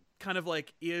kind of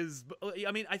like is.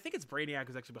 I mean, I think it's Brainiac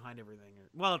who's actually behind everything.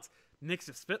 Well, it's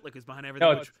Mixel Spitlick who's behind everything.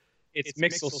 No, it's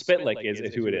Mixel Spitlick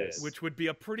is who it is. Which would be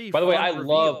a pretty. By the way, I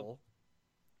reveal.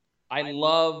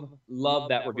 love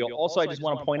that reveal. Also, I just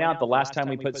want to point out the last time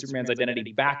we put Superman's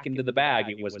identity back into the bag,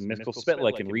 it was Mixel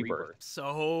Spitlick in Rebirth.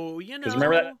 So, you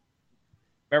know.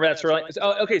 Remember that story?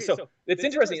 Oh, okay, so it's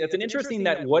interesting. That's an interesting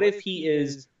that what if he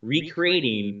is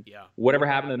recreating whatever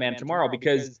happened to the Man of Tomorrow,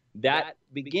 because that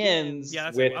begins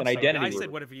with an identity. I said,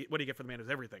 what do you get for the Man Who's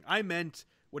Everything? I meant,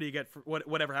 what do you get for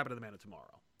whatever happened to the Man of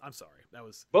Tomorrow? I'm sorry. That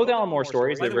was both Alan Moore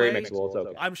stories. They're very mixable. It's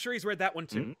okay. I'm sure he's read that one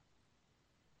too.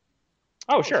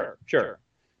 Oh, sure.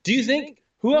 Do you think?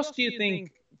 Who else do you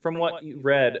think, from what you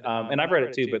read? And I've read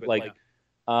it too, but like,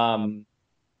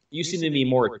 you seem to be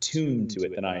more attuned to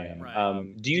it than I am.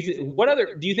 Right. Do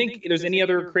you think there's any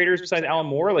other creators besides Alan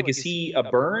Moore? Like, is he a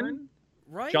Byrne?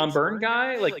 Right. John Byrne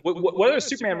guy? Like, what other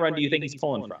Superman run do you think he's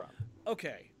pulling from?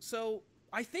 Okay, so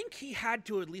I think he had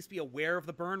to at least be aware of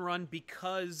the Byrne run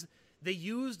because they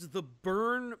used the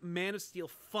Byrne Man of Steel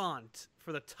font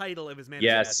for the title of his Man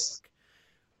of Steel book.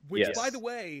 Which, by the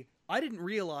way, I didn't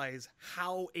realize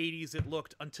how 80s it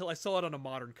looked until I saw it on a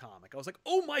modern comic. I was like,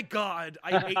 oh my god,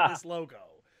 I hate this logo.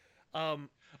 Oh,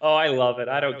 I love it.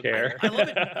 I don't care. I love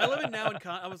it. I love it now.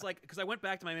 I was like, because I went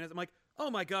back to my minutes. I'm like, oh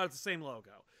my god, it's the same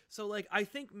logo. So like, I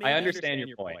think maybe I understand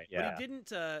your point. Yeah.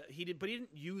 But he didn't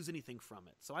use anything from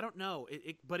it. So I don't know.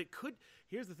 But it could.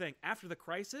 Here's the thing. After the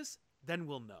Crisis, then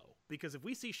we'll know. Because if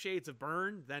we see shades of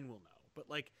Byrne, then we'll know. But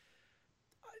like,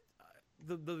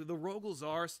 the Rogol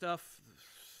Zaar stuff,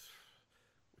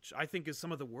 which I think is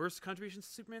some of the worst contributions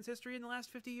to Superman's history in the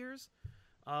last 50 years.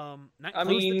 Not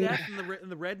close to death in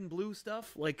the red and blue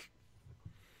stuff. Like,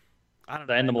 I don't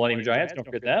know. And the Millennium Giants, don't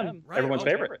forget them. Right. Everyone's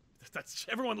favorite.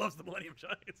 Everyone loves the Millennium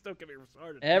Giants. Don't get me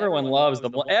started. Everyone loves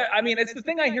the. I mean, it's the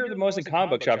thing I hear the most in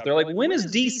comic book shops. They're like, when is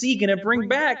DC going to bring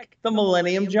back the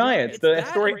Millennium Giants? The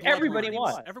story everybody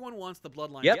wants. Everyone wants the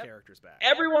Bloodlines characters back.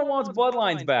 Everyone wants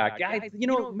Bloodlines back.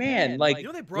 Man, like,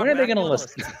 when are they going to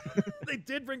listen? They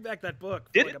did bring back that book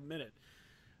for like a minute.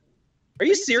 Are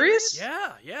you serious?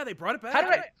 Yeah, they brought it back. How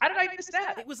did I miss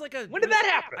that? It was like a. When did that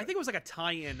happen? I think it was like a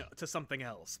tie-in to something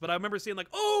else. But I remember seeing like,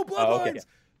 oh, Bloodlines. Okay.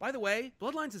 By the way,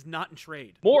 Bloodlines is not in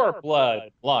trade. More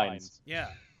Bloodlines. Yeah.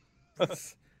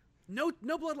 No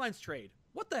Bloodlines trade.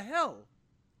 What the hell?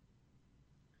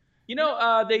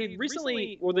 They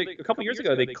recently, a couple years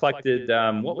ago, they collected,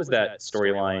 what was that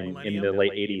storyline in the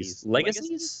late 80s?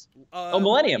 Legacies?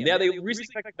 Millennium. Yeah, they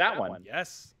recently collected that one.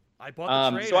 Yes. I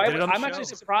bought the trade. So I'm actually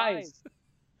surprised.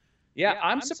 Yeah,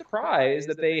 I'm surprised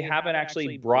that they haven't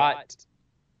actually brought.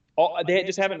 They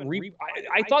just haven't.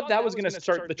 I thought that was going to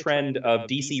start the trend of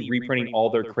DC reprinting all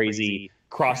their crazy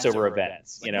crossover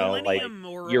events. Like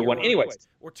year one. Anyways,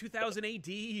 or 2000 AD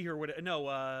or what?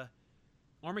 No,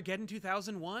 Armageddon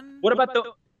 2001. What about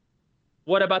the?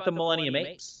 What about the Millennium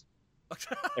Apes?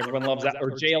 Everyone loves that.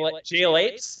 Or Jail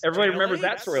Apes. Everybody remembers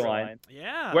that storyline.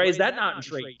 Yeah. Why is that not in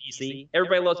trade, DC?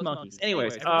 Everybody loves monkeys.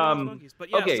 Anyways, Monkeys. But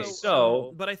yeah, okay,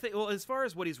 so but I think, well, as far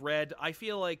as what he's read, I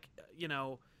feel like, you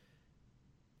know,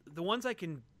 the ones I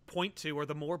can point to are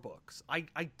the Moore books.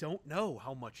 I don't know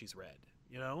how much he's read,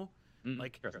 you know?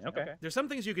 Like, okay. There's some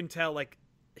things you can tell, like,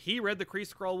 he read the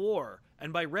Kree-Skrull War,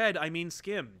 and by read, I mean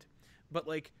skimmed. But,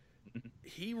 like,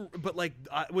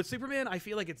 with Superman, I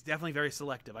feel like it's definitely very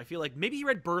selective. I feel like maybe he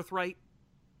read Birthright,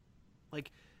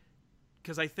 like,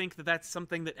 because I think that's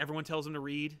something that everyone tells him to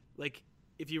read. Like,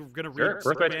 if you're gonna read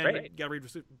Superman, you gotta read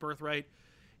Birthright.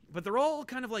 But they're all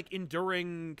kind of like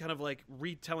enduring, kind of like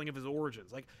retelling of his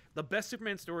origins. Like, the best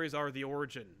Superman stories are the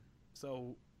origin.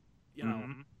 So, you know.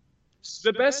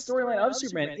 The best storyline of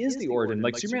Superman is the origin.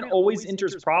 Like, Superman always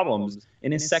enters problems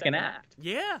in his second act.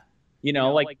 Yeah. You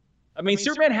know, like, I mean,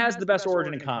 Superman has the best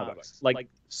origin in comic books. Like,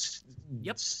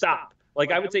 stop.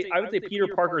 Like, I would say Peter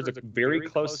Parker is a very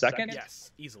close second.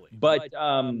 Yes, easily. But,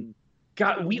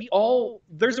 God,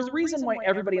 there's a reason why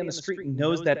everybody on the street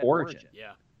knows that origin.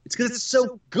 Yeah. It's because it's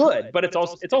so good, but it's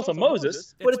also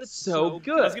Moses, but it's so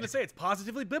good. I was gonna say it's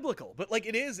positively biblical, but like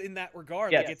it is in that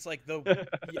regard. Yes. Like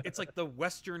it's like the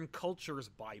Western culture's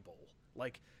Bible.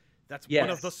 Like that's one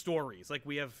of the stories. Like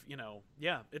we have, you know,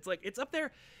 it's like it's up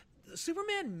there. The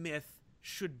Superman myth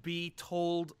should be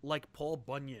told like Paul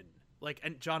Bunyan,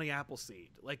 and Johnny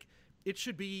Appleseed. Like it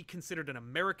should be considered an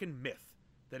American myth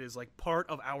that is like part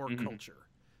of our culture.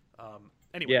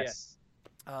 Anyway. Yes.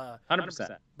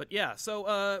 100%. But yeah, so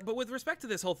but with respect to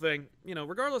this whole thing, you know,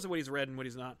 regardless of what he's read and what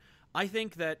he's not, I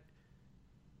think that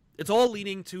it's all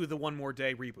leading to the One More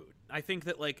Day reboot. I think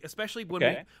that, like, especially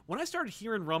when I started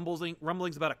hearing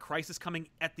rumblings about a crisis coming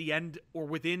at the end or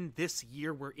within this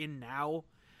year we're in now,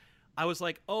 I was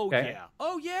like, oh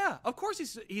yeah, of course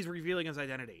he's revealing his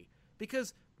identity,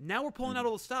 because now we're pulling out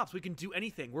all the stops. We can do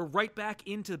anything. We're right back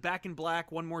into Back in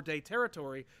Black One More Day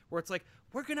territory where it's like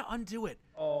we're gonna undo it.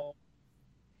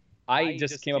 I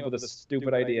just came up with a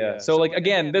stupid idea. So, like,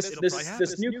 again, this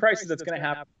new crisis that's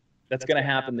gonna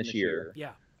happen this year. Yeah.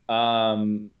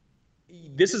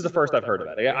 This is the first I've heard of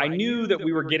it. I knew that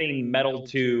we were getting Metal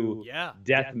 2,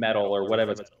 Death Metal, or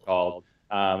whatever it's called.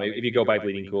 If you go by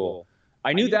Bleeding Cool,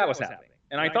 I knew that was happening,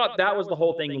 and I thought that was the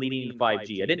whole thing leading to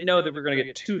 5G. I didn't know that we were gonna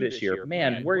get 2 this year.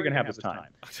 Man, where are you gonna have this time?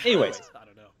 Anyways, I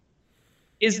don't know.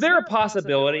 Is there a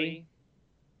possibility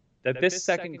that this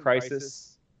second crisis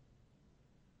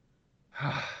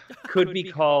could be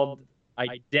called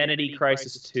Identity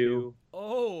Crisis 2?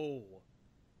 Oh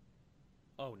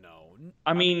no.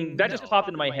 I mean, that just popped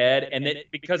into my head, and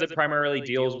because it primarily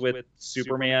deals with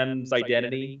Superman's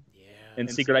identity and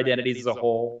secret identities as a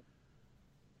whole.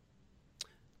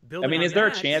 I mean, is there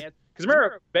a chance? Because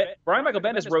remember, Brian Michael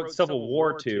Bendis wrote Civil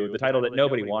War 2, the title that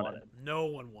nobody wanted. No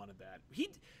one wanted that.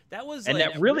 That was, and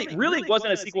that really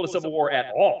wasn't a sequel to Civil War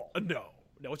at all. No,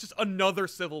 it's just another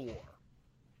Civil War.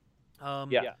 How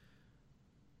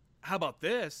about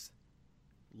this?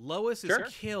 Lois is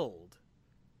killed.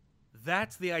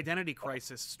 That's the Identity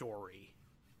Crisis story.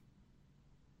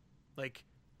 Like,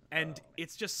 and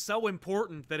it's just so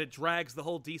important that it drags the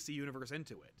whole DC universe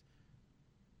into it.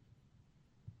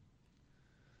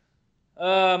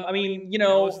 I mean, you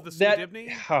know,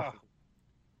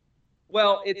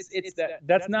 well,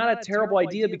 that's not a terrible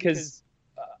idea, because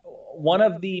one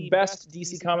of the best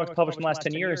DC comics published in the last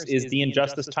 10 years is the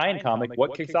Injustice tie-in comic.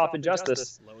 What kicks off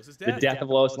Injustice? The death of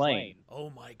Lois Lane.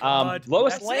 Oh my God!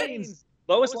 Lois Lane's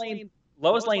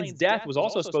death was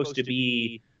also supposed to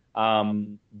be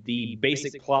the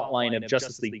basic plot line of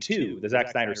Justice League 2, the Zack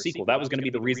Snyder sequel. That was going to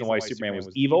be the reason why Superman was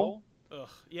evil.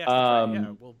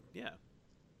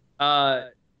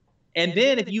 And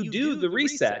then if you do the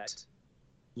reset,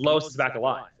 Lois is back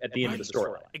alive at the end of the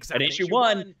storyline. Exactly. At issue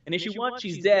 1,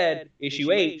 she's dead.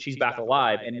 Issue 8, she's back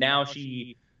alive, and now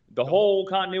the whole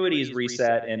continuity is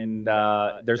reset, and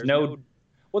there's no.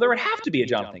 Well, there would have to be a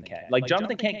Jonathan Kent. Like,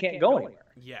 Jonathan Kent can't go anywhere.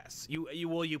 Yes,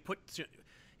 you put.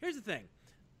 Here's the thing: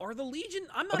 are the Legion?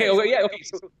 I'm not.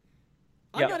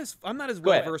 I'm not as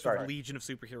well versed with the Legion of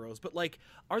superheroes, but like,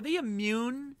 are they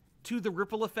immune to the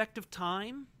ripple effect of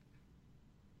time?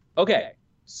 Okay,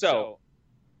 so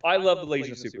I love the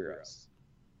Legion of Superheroes.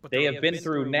 But they have been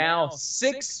through now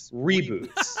 6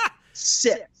 reboots.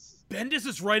 6. Bendis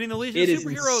is writing the Legion of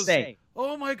Superheroes. Is insane.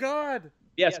 Oh my God.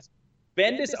 Yes.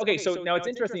 Bendis. Okay, so now it's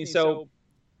interesting. So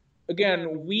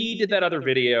again, we did that other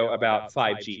video about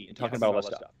 5G and talking about all this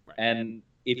stuff. Right. And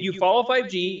if you follow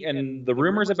 5G and the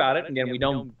rumors about it, again, we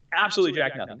don't absolutely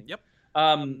jack nothing. Yep.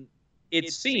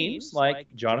 It seems like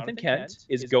Jonathan Kent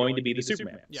is going to be the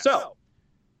Superman. Yes. So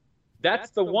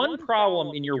That's the one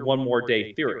problem in your one more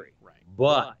day theory. Right.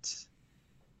 But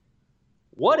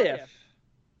what if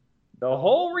the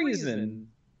whole reason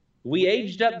we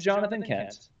aged up Jonathan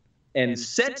Kent and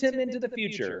sent him into the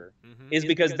future is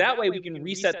because that way we can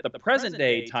reset the present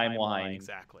day timeline,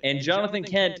 Exactly. and Jonathan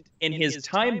Kent in his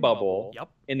time bubble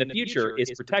in the future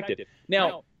is protected.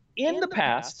 Now, in the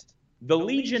past, the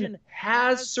Legion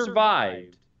has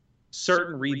survived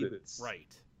certain reboots. Right.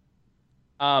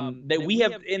 That we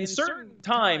have, in certain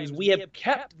times, we have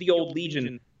kept the old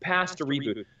Legion past a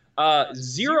reboot.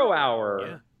 Zero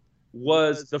Hour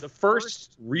was the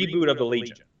first reboot of the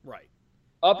Legion. Right.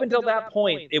 Up until that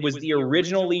point, it was the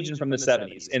original Legion from the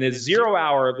 70s. And in Zero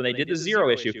Hour, when they did the Zero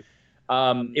issue,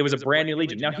 it was a brand new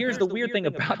Legion. Now, here's the weird thing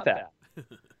about that.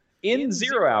 In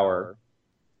Zero Hour,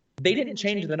 they didn't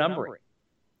change the numbering.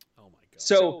 Oh, my God.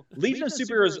 So Legion of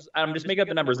Superheroes, I'm just making up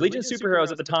the numbers. Legion of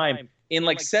Superheroes at the time, in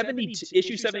like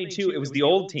issue 72, it was the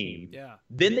old team. Yeah.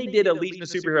 Then they did a Legion of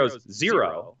Superheroes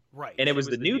 0, Right. and it was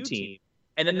the new team.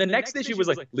 And then the next issue was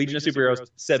like Legion of Superheroes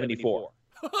 74.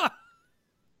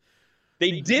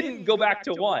 They didn't go back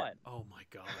to 1. Oh my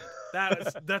God,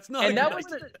 that's not. And that was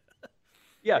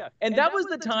and that was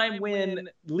the time when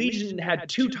Legion had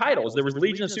 2 titles. There was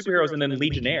Legion of Superheroes and then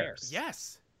Legionnaires.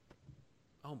 Yes.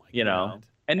 Oh my God. You know,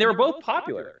 and they were both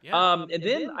popular. Yeah. And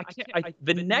then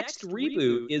the next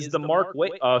reboot is the Mark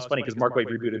Waid. Oh, it's funny because Mark Waid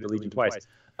rebooted the Legion twice.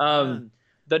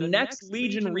 The next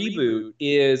Legion reboot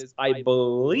is, I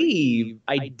believe,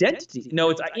 Identity. No,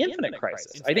 it's Infinite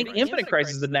Crisis. I think Infinite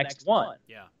Crisis is the next one.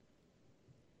 Yeah.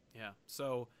 Yeah.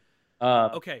 So, Uh,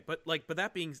 okay, but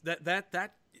that being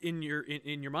that in your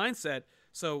mindset,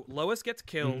 so Lois gets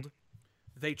killed.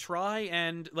 They try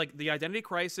and like the Identity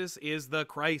Crisis is the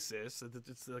crisis.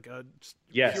 It's like a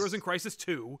Heroes in Crisis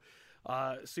 2.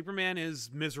 Superman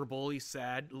is miserable. He's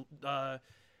sad.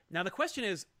 Now the question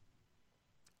is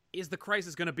the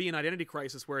crisis going to be an identity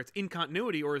crisis where it's in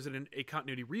continuity, or is it a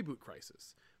continuity reboot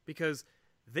crisis? Because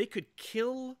they could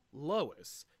kill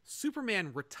Lois.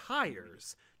 Superman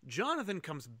retires. Jonathan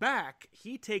comes back.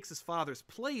 He takes his father's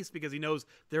place because he knows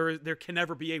there can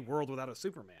never be a world without a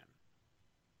Superman.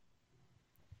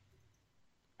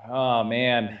 Oh,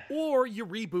 man. Or you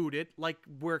reboot it like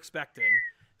we're expecting.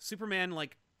 Superman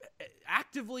like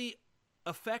actively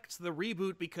affects the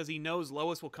reboot because he knows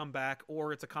Lois will come back,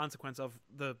 or it's a consequence of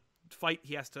the fight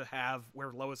he has to have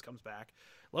where Lois comes back.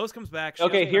 Lois comes back. She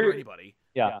doesn't remember anybody.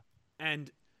 Yeah. And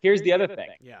here's the other thing.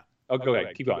 Yeah. Oh, go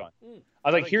ahead. Keep going. I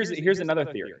was like, here's another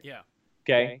theory. Yeah.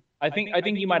 Okay. I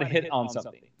think you might have hit on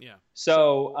something. Yeah.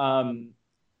 So,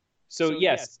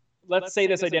 yes, let's say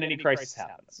this identity crisis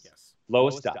happens. Yes.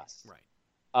 Lois dies.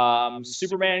 Right.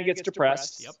 Superman gets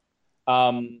depressed. Yep.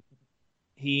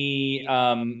 He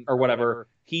or whatever.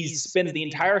 He spends the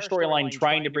entire storyline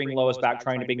trying to bring Lois back,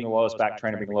 trying to bring Lois back,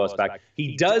 trying to bring Lois back.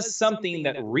 He does something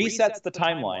that resets the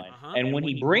timeline, and when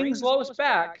he brings Lois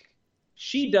back,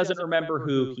 she doesn't remember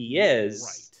who he is.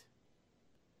 Right.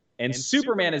 And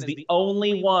Superman is the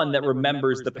only one that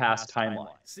remembers the past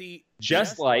timeline. See,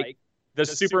 just like the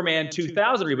Superman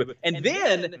 2000 reboot. And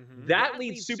then that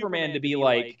leads Superman to be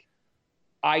like,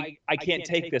 I can't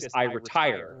take this, I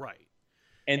retire. Right.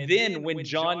 And then when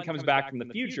John comes back from the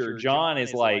future, John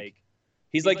is like,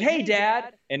 he's like, hey,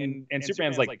 Dad. And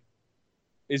Superman's like,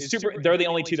 they're the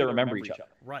only two that remember each other.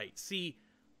 Right. See,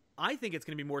 I think it's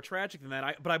going to be more tragic than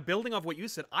that. But I'm building off what you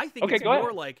said. I think it's go more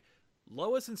ahead. like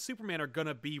Lois and Superman are going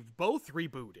to be both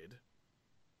rebooted.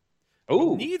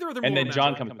 Ooh. Neither of them and will then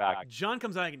John remember. comes back. John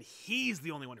comes back, and he's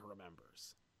the only one who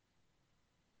remembers.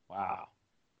 Wow.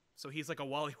 So he's like a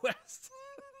Wally West,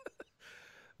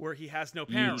 where he has no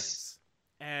parents,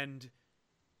 and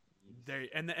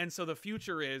so the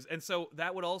future is, and so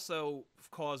that would also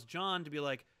cause John to be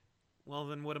like, well,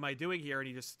 then what am I doing here? And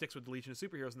he just sticks with the Legion of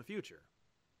Superheroes in the future,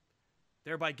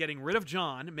 thereby getting rid of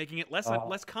John, making it less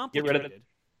complicated, get rid of it.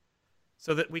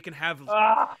 so that we can have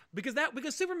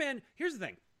because Superman. Here's the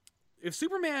thing: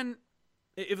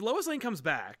 if Lois Lane comes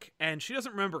back and she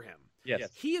doesn't remember him.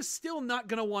 Yes. He is still not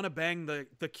going to want to bang the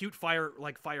cute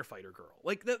firefighter girl.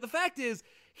 Like, the fact is,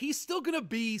 he's still going to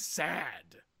be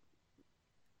sad.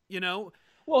 You know?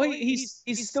 Well, he's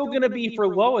still going to be for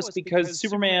Lois because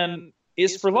Superman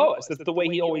is for Lois. That's the way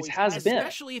he always has been.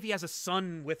 Especially if he has a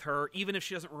son with her, even if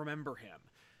she doesn't remember him.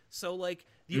 So, like,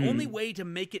 the only way to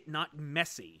make it not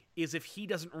messy is if he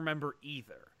doesn't remember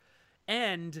either.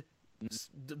 And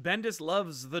Bendis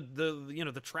loves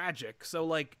the tragic. So,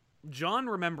 like, John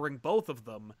remembering both of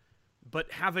them,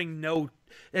 but having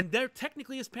and they're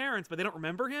technically his parents, but they don't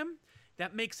remember him.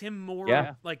 That makes him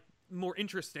more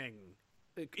interesting,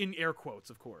 in air quotes,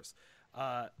 of course.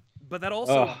 But that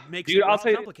also makes dude, it I'll less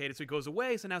tell you- complicated. So he goes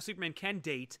away. So now Superman can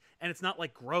date, and it's not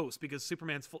like gross because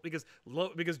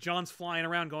because John's flying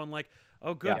around going like,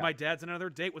 "Oh, good, Yeah. my dad's on another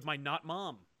date with my not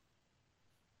mom."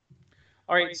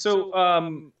 All right,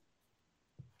 so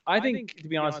I think, to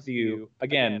be honest with you,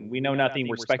 again, we know nothing.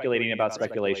 We're speculating about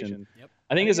speculation. Yep.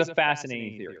 I think it's a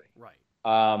fascinating theory. Right.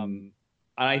 And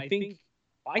I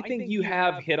think you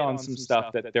have hit on some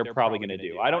stuff that they're probably going to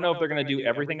do. I don't know if they're going to do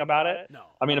everything about it. No.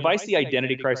 I mean, if I see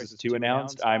Identity Crisis 2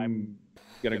 announced, I'm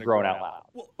going to groan out loud.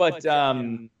 Well, But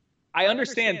I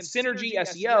understand synergy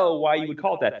SEO, why you would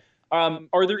call it that.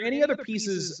 Are there any other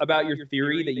pieces about your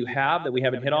theory that you have that we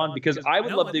haven't hit on? Because I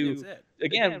would No, love I think to, that's it.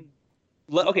 again,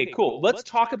 okay, cool. Let's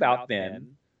talk about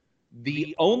then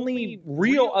the only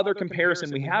real other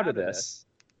comparison we have to this,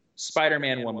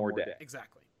 Spider-Man One More Day.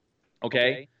 Exactly.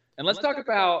 Okay? And let's talk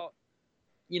about,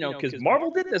 because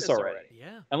Marvel did this already.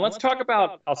 Yeah. And let's talk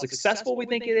about how successful we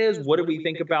think it is. What do we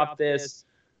think about this?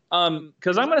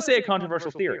 Because I'm going to say a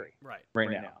controversial theory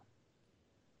right now.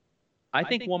 I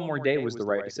think One More Day was the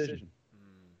right decision.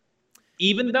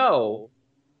 Even though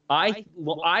I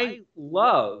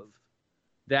love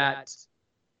that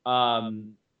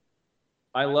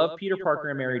I love Peter Parker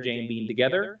and Mary Jane being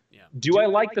together. Yeah. Do I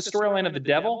like the storyline of the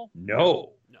devil?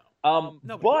 No.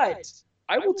 No. But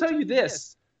I will tell you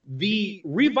this, the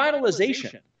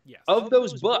revitalization Yes. of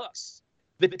those books,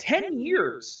 the 10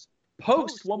 years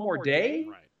post One More Day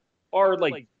Right. are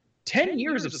like 10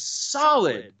 years of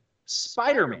solid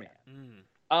Spider-Man.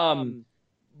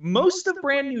 Most of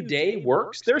Brand New Day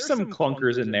works. There's some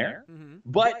clunkers in there,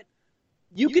 but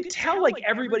you could tell like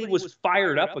everybody was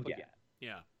fired up again.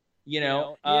 Yeah.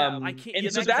 I can't- and yeah,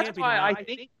 so that that's can't be why I denied.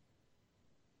 think,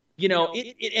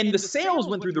 and the sales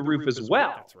went through the roof as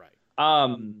well. That's right.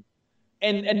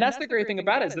 And that's the great thing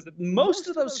about it is that most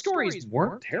of those stories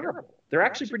weren't terrible. They're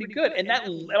actually pretty good. And that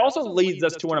it also leads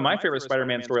us to one of my favorite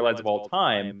Spider-Man storylines of all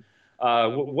time.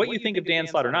 What you think of Dan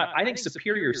Slott or not, I think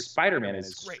Superior Spider-Man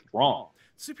is strong.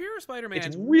 Superior Spider-Man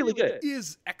It's really good.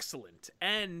 is excellent.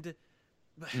 And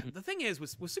the thing is,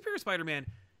 with Superior Spider-Man,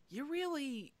 you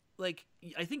really,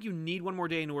 I think you need One More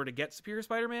Day in order to get Superior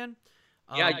Spider-Man.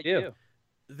 Yeah, you do.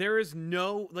 There is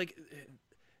no,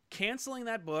 canceling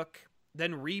that book,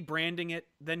 then rebranding it,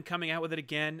 then coming out with it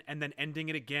again, and then ending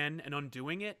it again and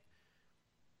undoing it.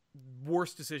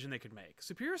 Worst decision they could make.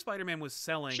 Superior Spider-Man was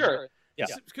selling. Sure. Yeah.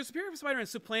 Because Superior Spider-Man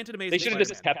supplanted Amazing They should have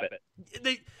just Spider-Man. kept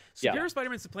it. Superior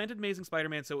Spider-Man supplanted Amazing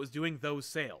Spider-Man, so it was doing those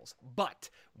sales. But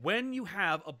when you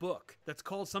have a book that's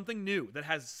called something new that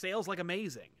has sales like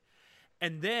Amazing,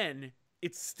 and then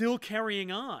it's still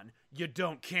carrying on, you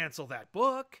don't cancel that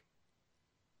book.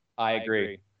 I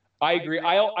agree.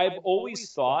 I've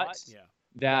always thought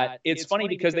that it's funny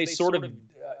because they sort of,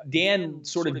 Dan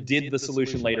sort of did the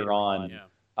solution later on.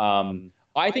 Yeah.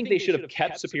 I think they should have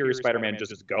kept Superior Spider-Man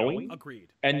just going. Agreed.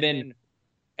 And then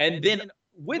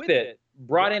with it,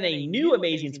 brought in a new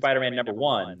Amazing Spider-Man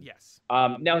 #1. Yes.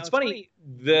 Now it's funny,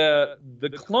 the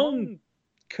clone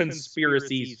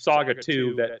conspiracy saga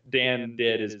 2 that Dan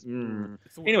did is It's the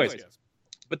worst, anyways, yes.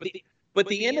 but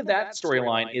the end of that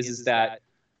storyline is that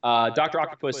Dr.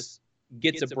 Octopus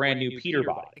gets a brand new Peter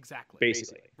body. Exactly.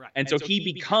 Basically. Right. And so he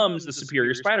becomes the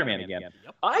Superior Spider-Man again.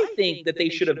 Yep. I think that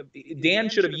Dan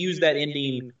should have used that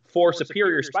ending for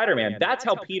Superior Spider-Man. That's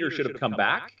how Peter should have come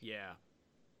back. Yeah.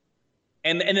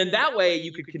 And then that way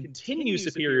you could continue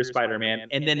Superior Spider-Man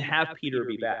and then have Peter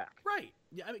be back. Right.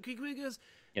 Yeah. I mean, because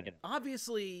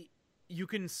obviously you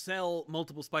can sell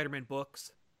multiple Spider-Man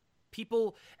books.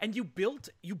 And you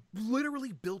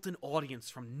literally built an audience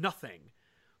from nothing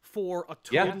for a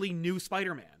totally new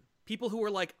Spider-Man. People who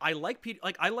are like, I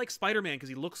like Spider-Man because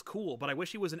he looks cool, but I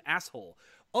wish he was an asshole.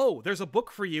 Oh, there's a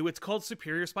book for you. It's called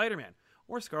Superior Spider-Man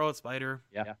or Scarlet Spider.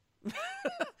 Yeah.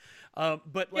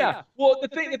 But well, the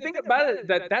thing about it,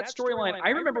 that storyline, I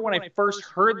remember when I first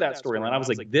heard that storyline, I was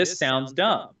like, this sounds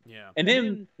dumb. Yeah. And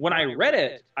then when I read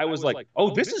it, I was like,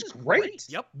 oh, this is great.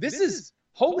 Yep. This is,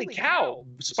 holy cow,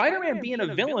 Spider-Man being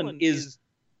a villain is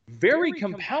very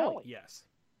compelling. Yes.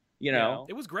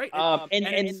 It was great.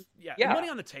 And money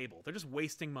on the table. They're just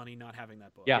wasting money not having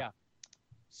that book. Yeah.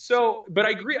 So, but I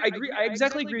agree. I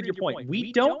exactly agree with your point.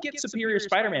 We don't get Superior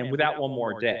Spider-Man without One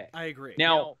More Day. I agree.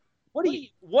 Now, what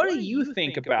do you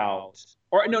think about?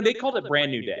 Or no, they called it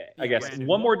Brand New Day. I guess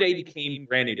One More Day became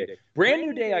Brand New Day. Brand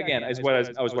New Day again is what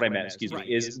I meant. Excuse me.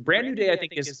 Is Brand New Day? I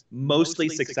think is mostly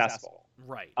successful.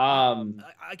 Right.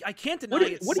 I can't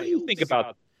deny what do you think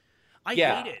about? I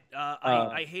hate it.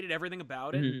 I hated everything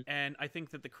about it, and I think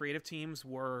that the creative teams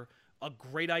were a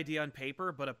great idea on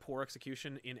paper, but a poor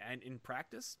execution in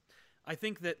practice. I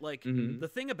think that like the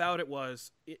thing about it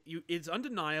was it's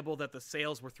undeniable that the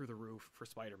sales were through the roof for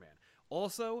Spider-Man.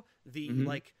 Also, the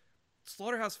like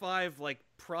Slaughterhouse-5 like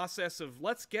process of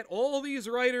let's get all these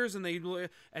writers and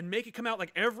make it come out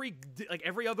like every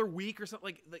other week or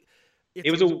something like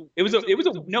it was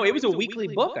a weekly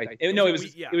book.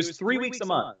 It was 3 weeks a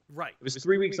month. Right. It was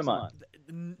 3 weeks a month.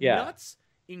 Yeah. Nuts,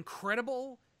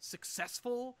 incredible,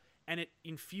 successful, and it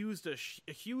infused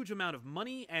a huge amount of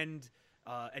money and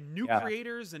new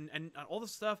creators and all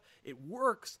this stuff. It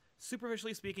works.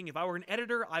 Superficially speaking, if I were an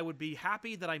editor, I would be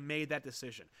happy that I made that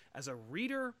decision. As a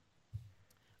reader,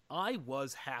 I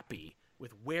was happy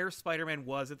with where Spider-Man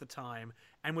was at the time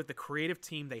and with the creative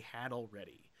team they had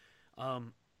already.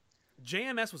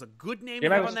 JMS was a good name to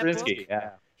have on that book.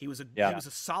 Yeah. He was a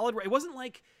solid. It wasn't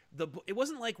like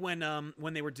when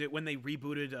they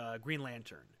rebooted Green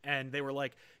Lantern and they were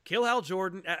like kill Hal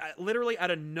Jordan literally out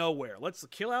of nowhere. Let's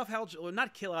kill off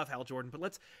not kill off Hal Jordan, but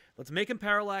let's make him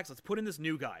Parallax. Let's put in this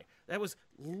new guy. That was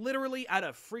literally out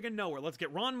of friggin' nowhere. Let's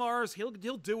get Ron Mars. He'll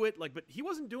do it. Like, but he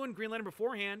wasn't doing Green Lantern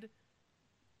beforehand.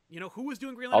 You know who was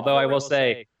doing Green Lantern? Although I will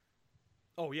say,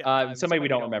 oh yeah, somebody we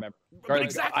don't remember.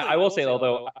 Exactly. I will say,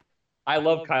 although I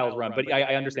love Kyle's run, but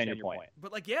I understand your point.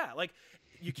 But like, yeah, like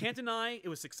you can't deny it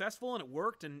was successful and it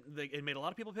worked and it made a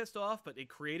lot of people pissed off, but it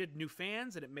created new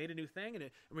fans and it made a new thing and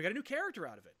we got a new character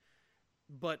out of it.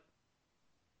 But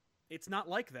it's not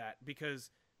like that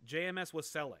because JMS was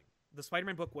selling. The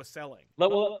Spider-Man book was selling.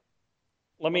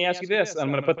 Let me ask you this.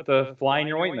 I'm going to put the fly in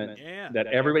your ointment that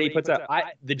everybody puts out.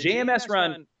 The JMS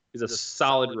run is a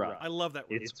solid run. I love that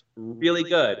run. It's really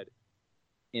good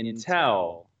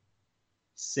until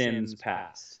Sins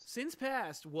Past. Sins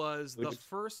Past was the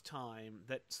first time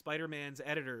that Spider-Man's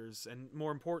editors, and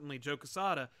more importantly, Joe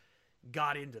Quesada,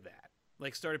 got into that.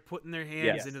 Like, started putting their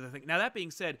hands into the thing. Now, that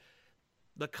being said,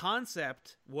 the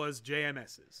concept was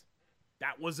JMS's.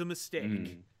 That was a mistake.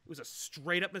 It was a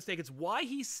straight-up mistake. It's why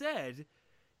he said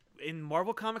in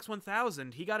Marvel Comics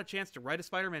 1000, he got a chance to write a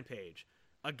Spider-Man page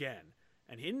again.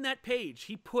 And in that page,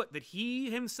 he put that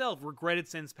he himself regretted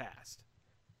Sins Past.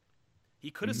 He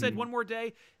could have said One More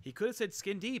Day. He could have said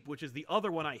Skin Deep, which is the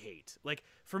other one I hate. Like,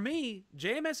 for me,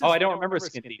 JMS is... Oh, I don't remember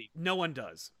Skin Deep. No one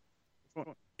does.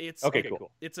 It's okay,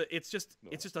 cool. It's a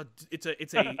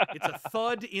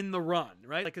thud in the run,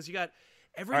 right? Like, because you got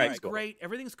everything's great,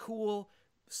 everything's cool.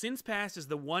 Sins Past is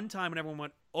the one time when everyone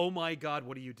went, "Oh my God,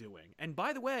 what are you doing?" And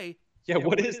by the way,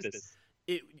 what is this?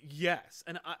 Yes,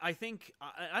 and I think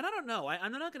I don't know.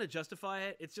 I'm not going to justify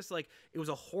it. It's just like it was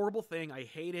a horrible thing. I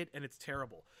hate it, and it's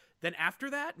terrible. Then after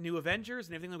that, New Avengers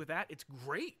and everything like that, it's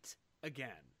great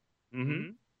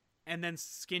again. And then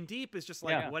Skin Deep is just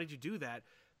like, why did you do that?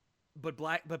 But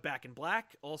Back in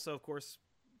Black also, of course,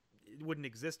 it wouldn't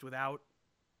exist without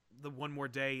the One More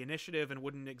Day initiative, and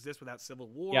wouldn't exist without Civil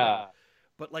War. Yeah.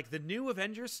 But like the New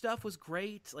Avengers stuff was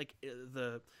great. Like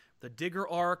the Digger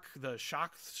arc, the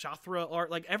Shathra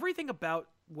arc, like everything about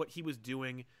what he was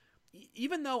doing.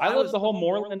 Even though I love the whole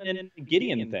Moreland and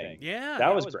Gideon thing. Yeah,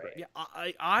 that was great. Yeah,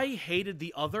 I hated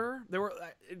the other.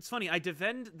 It's funny. I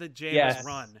defend the JMS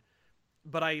run,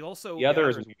 but I also the other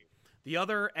is the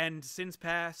other and Sins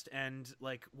Past and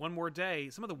like One More Day.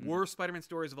 Some of the worst Spider-Man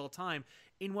stories of all time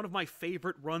in one of my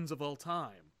favorite runs of all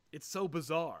time. It's so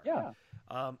bizarre. Yeah.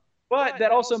 But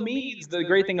that also means the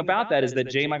great thing about that is that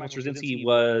J. Michael Straczynski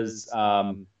was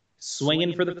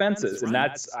swinging for the fences, and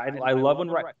that's I love and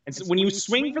so when you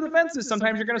swing for the fences,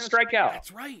 sometimes you're going to strike out.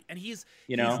 That's right, and he's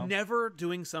never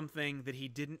doing something that he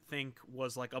didn't think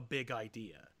was like a big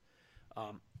idea,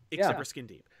 except for Skin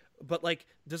Deep. But like,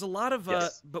 there's a lot of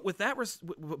but with that,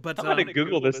 but I'm going to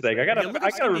Google this thing. I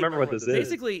gotta remember what this is.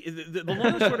 Basically, the long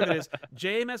and short of it is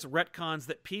JMS retcons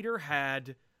that Peter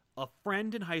had a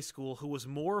friend in high school who was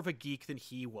more of a geek than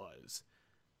he was.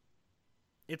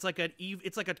 It's like a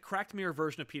cracked mirror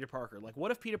version of Peter Parker. Like,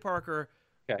 what if Peter Parker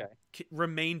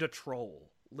remained a troll?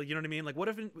 Like, you know what I mean? Like, what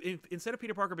if instead of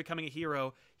Peter Parker becoming a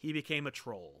hero, he became a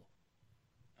troll?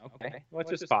 Okay, well,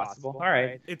 it's just possible. All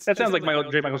right, that sounds like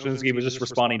J. Michael Straczynski was just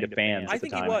responding to fans. I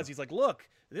think he was. He's like, look,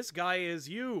 this guy is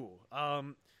you.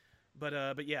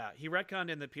 But yeah, he retconned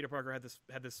in that Peter Parker had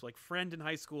this like friend in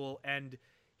high school, and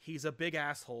he's a big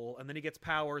asshole, and then he gets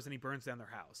powers and he burns down their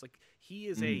house. Like, he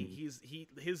is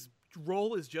his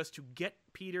role is just to get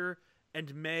Peter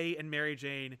and May and Mary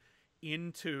Jane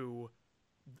into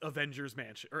Avengers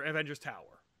Mansion or Avengers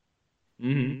Tower.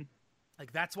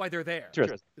 Like, that's why they're there. Sure.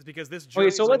 Is because this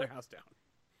jerk burned their house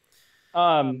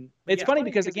down. It's funny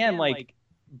because again, like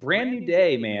Brand New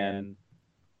Day, man.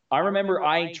 I remember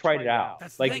I tried it out.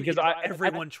 That's like the thing, because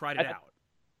everyone tried it out.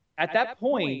 At that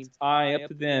point, I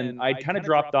kind of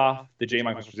dropped off the J.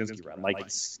 Michael Straczynski run. Like,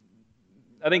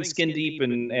 I think Skin Deep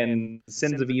and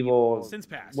Sins of Evil. Sins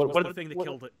Past. What the thing that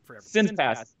killed it for everyone. Sins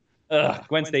Past. Ugh,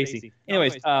 Gwen Stacy.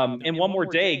 Anyways, and One More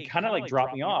Day kind of like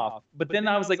dropped me off. But then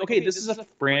I was like, okay, this is a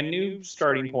brand new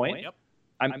starting point. Yep.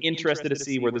 I'm interested to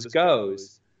see where this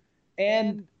goes.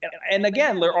 And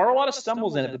again, there are a lot of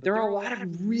stumbles in it, but there are a lot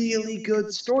of really good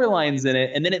storylines in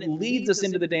it. And then it leads us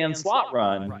into the Dan Slott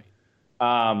run.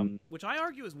 Right. Which I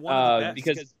argue is one of the best.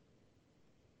 Because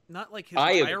not like his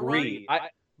I entire agree. run,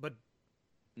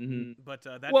 but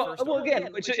that well, first well, arc. again,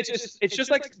 it's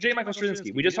just like J. Michael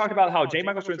Straczynski. We just talked about how J.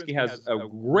 Michael Straczynski has a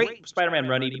great Spider-Man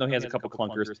run, even though he has a couple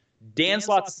clunkers. Dan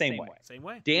Slott's the same way. Same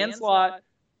way. Dan Slott,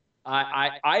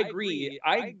 I agree.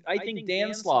 I think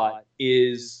Dan Slott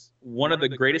is one of the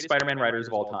greatest Spider-Man writers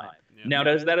of all time. Yeah. Now,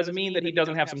 that doesn't mean that he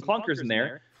doesn't have some clunkers in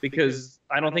there, because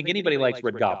I don't think anybody likes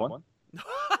Red Goblin.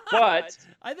 But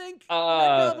I think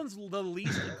Red Goblin's the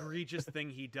least egregious thing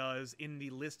he does in the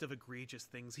list of egregious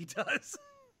things he does.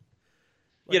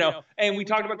 You know, and we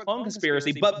talked about Clone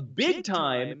Conspiracy, but Big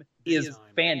Time is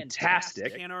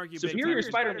fantastic. Can't argue. Superior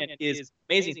Spider-Man is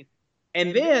amazing.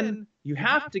 And then you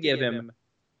have to give him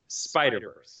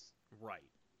Spider-Verse. Right.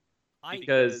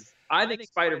 Because I think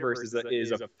Spider-Verse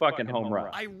is a fucking home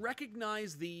run. I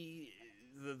recognize the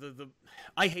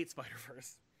I hate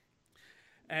Spider-Verse.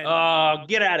 Oh,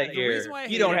 get out of here.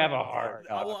 You don't have a heart.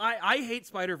 Well, I hate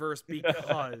Spider-Verse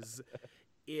because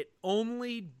it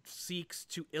only seeks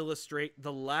to illustrate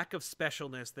the lack of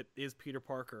specialness that is Peter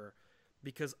Parker,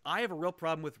 because I have a real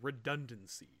problem with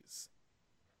redundancies.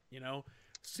 You know,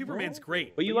 Superman's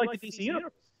great. But you like the DC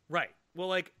universe. Right. Well,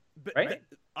 like, right?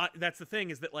 That's the thing,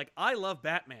 is that, like, I love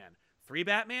Batman. 3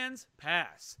 Batmans?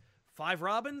 Pass. 5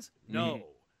 Robins? No.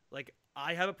 Like,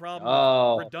 I have a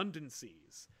problem with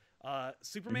redundancies.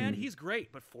 Superman, he's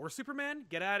great, but 4 Superman,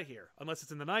 get out of here. Unless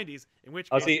it's in the 90s, in which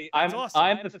case, I'm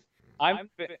awesome.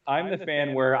 I'm the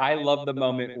fan where I love the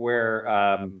moment where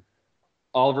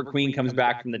Oliver Queen comes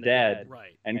back from the dead,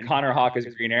 right, and Connor Hawke is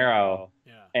Green Arrow.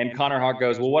 Yeah. And Connor Hawke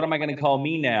goes, well, what am I going to call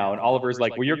me now? And Oliver's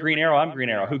like, well, you're Green Arrow, I'm Green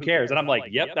Arrow. Who cares? And I'm like,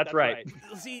 yep, that's right.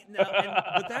 See,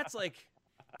 but that's like,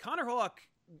 Connor Hawke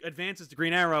advances to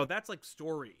Green Arrow. That's like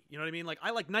story. You know what I mean? Like,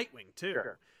 I like Nightwing too.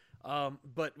 Sure.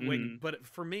 But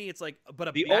for me, it's like,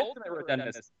 the ultimate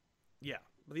redundancy. Yeah,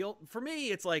 for me,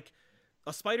 it's like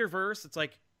a Spider-Verse. It's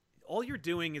like all you're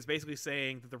doing is basically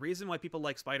saying that the reason why people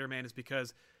like Spider-Man is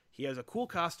because he has a cool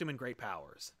costume and great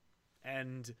powers,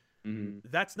 and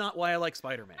that's not why I like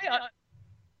Spider-Man.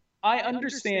 I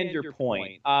understand your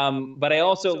point, but I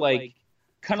also like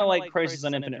kind of like Crisis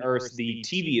on Infinite Earths, the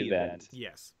TV event.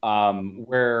 Yes.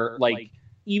 Where like,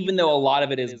 even though a lot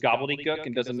of it is gobbledygook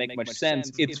and doesn't make much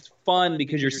sense, it's fun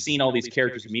because you're seeing all these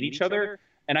characters meet each other.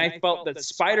 And I felt that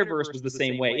Spider-Verse was the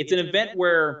same way. It's an event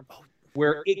where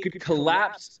it could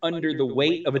collapse under the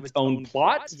weight of its own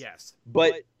plot. Yes.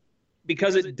 But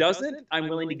because it doesn't, I'm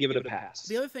willing to give it a pass.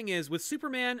 The other thing is, with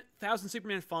Superman, 1000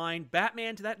 Superman, fine.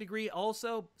 Batman, to that degree,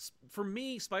 also. For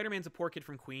me, Spider-Man's a poor kid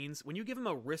from Queens. When you give him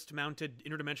a wrist-mounted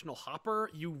interdimensional hopper,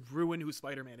 you ruin who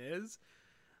Spider-Man is.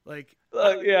 Like,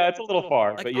 yeah, it's a little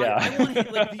far, like, but yeah. I want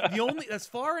him, like, the only, as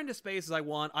far into space as I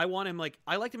want him, like,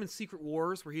 I liked him in Secret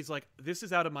Wars, where he's like, this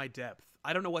is out of my depth.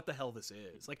 I don't know what the hell this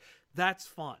is. Like, that's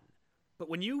fun. But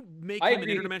when you make him an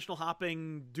interdimensional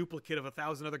hopping duplicate of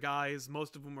 1,000 other guys,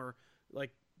 most of them are,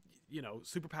 like, you know,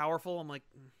 super powerful, I'm like,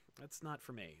 that's not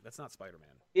for me. That's not Spider-Man.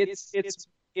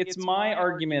 It's my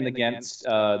argument against the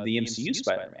MCU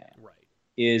Spider-Man. Right.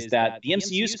 Is that the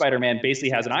MCU Spider-Man basically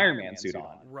has an Iron Man suit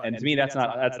on. Right. And to me, that's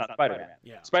not Spider-Man.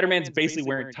 Yeah. Spider-Man's basically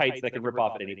wearing tights that can rip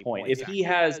off at any point. If he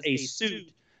has a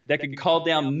suit that can call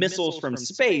down missiles from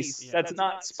space, that's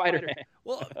not Spider-Man.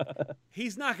 Well,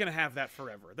 he's not going to have that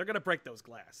forever. They're going to break those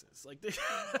glasses. Like,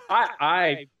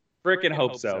 I freaking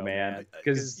hope so, man.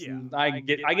 Because I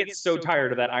get so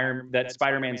tired of that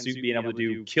Spider-Man suit being able to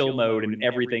do kill mode and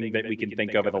everything that we can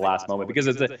think of at the last moment. Because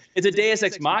it's a Deus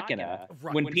Ex Machina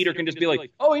when Peter can just be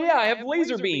like, oh yeah, I have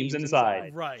laser beams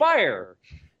inside. Right. Fire.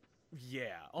 Yeah.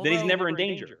 Then he's never in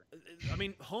danger. I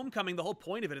mean, Homecoming, the whole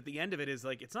point of it at the end of it is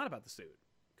like, it's not about the suit,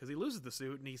 because he loses the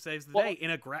suit and he saves the day in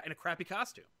a crappy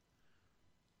costume.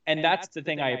 And that's the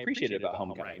thing I appreciated about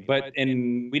Homecoming. But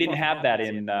we didn't have that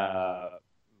in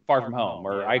Far From Home,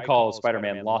 or I call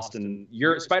Spider-Man Lost in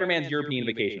Spider-Man's European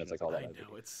Vacation, as I call that. I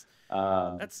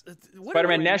know, it's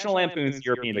Spider-Man National Lampoon's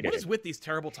European Vacation. What is with these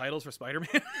terrible titles for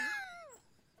Spider-Man?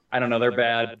 I don't know, they're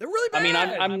bad. They're really bad. I mean,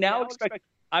 I'm now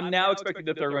expecting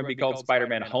that they're going to be called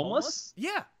Spider-Man Homeless.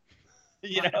 Yeah.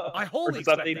 You know, I wholly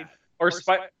expect that. Or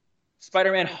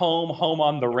Spider-Man Home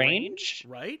on the Range.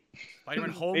 Right? Spider-Man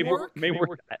Homework? Maybe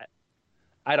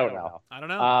I don't know.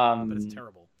 But it's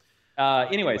terrible.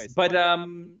 Anyways, but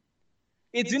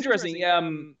It's interesting.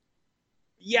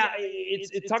 Yeah,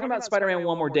 it's talking about Spider-Man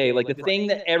One More Day. Like the thing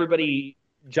that everybody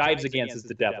jives against is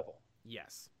the devil.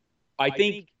 Yes. I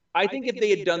think if they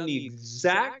had done the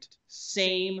exact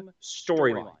same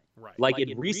storyline, Right. like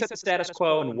it reset the status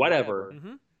quo and whatever,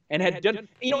 Mm-hmm. and had done,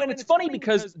 and it's funny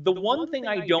because the one thing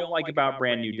I don't like about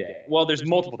Brand New Day, well, there's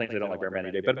multiple things I don't like about Brand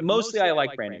New Day, but mostly I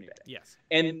like Brand New Day. Yes.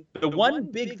 And the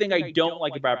one big thing I don't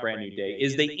like about Brand New Day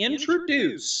is they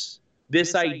introduce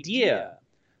this idea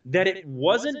that it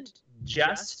wasn't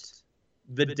just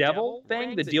the devil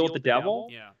thing, the deal with the devil.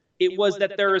 Yeah. It was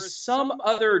that there is some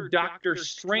other Doctor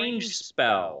Strange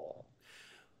spell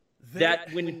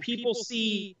that when people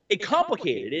see it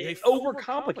complicated, it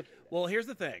overcomplicated. Well, here's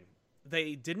the thing.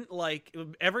 They didn't like,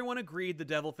 everyone agreed the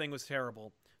devil thing was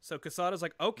terrible. So Quesada's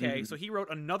like, okay, so he wrote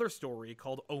another story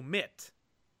called Omit.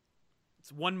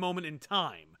 It's One Moment in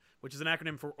Time, which is an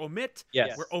acronym for omit.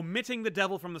 Yes. We're omitting the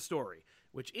devil from the story,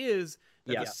 which is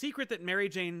that Yeah. the secret that Mary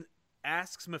Jane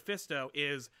asks Mephisto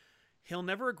is he'll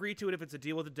never agree to it if it's a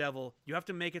deal with the devil. You have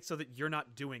to make it so that you're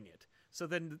not doing it. So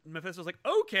then Mephisto's like,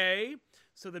 okay.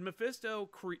 So then Mephisto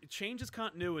changes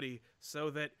continuity so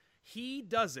that he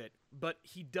does it, but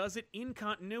he does it in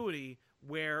continuity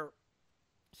where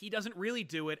he doesn't really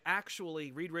do it.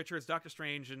 Actually, Reed Richards, Doctor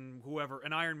Strange, and whoever,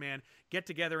 and Iron Man get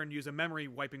together and use a memory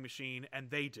wiping machine, and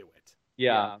they do it.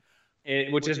 Yeah.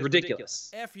 Which is ridiculous.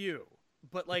 F you.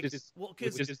 But like, well,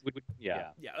 because yeah.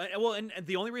 well, and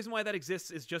the only reason why that exists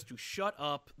is just to shut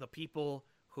up the people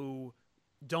who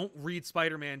don't read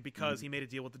Spider-Man because he made a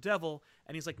deal with the devil.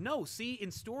 And he's like, no, see,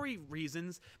 in story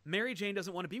reasons, Mary Jane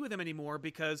doesn't want to be with him anymore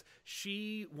because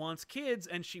she wants kids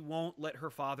and she won't let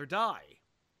her father die.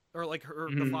 Or like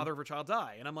the father of her child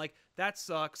die. And I'm like, that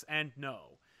sucks, and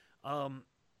no.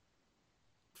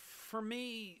 For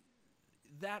me,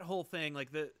 that whole thing,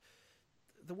 like the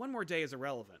One More Day is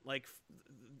irrelevant. Like,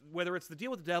 whether it's the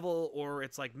deal with the devil or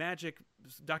it's like magic,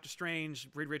 Doctor Strange,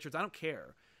 Reed Richards, I don't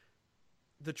care.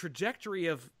 The trajectory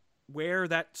of where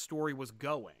that story was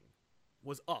going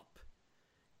was up.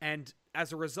 And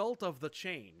as a result of the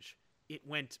change, it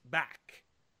went back.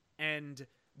 And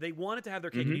they wanted to have their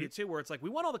cake and eat it too, where it's like, we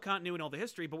want all the continuity and all the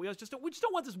history, but we just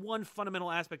don't want this one fundamental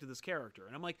aspect of this character.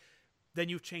 And I'm like, then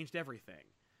you've changed everything.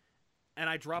 And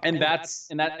I dropped. And that's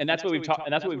what we've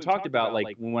talked about.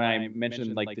 Like when I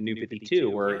mentioned like the New 52,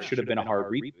 where it should have been a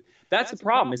hard reboot. That's the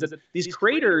problem. Is that these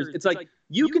creators? It's like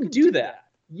you can do that.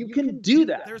 You can do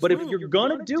that. But if you're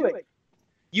gonna do it,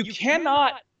 you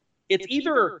cannot. It's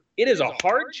either it is a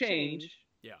hard change,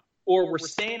 or we're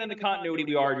staying in the continuity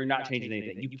we are. And you're not changing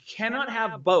anything. You cannot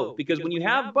have both, because when you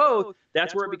have both,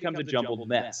 that's where it becomes a jumbled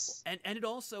mess. And it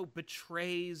also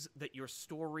betrays that your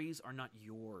stories are not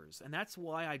yours. And that's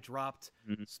why I dropped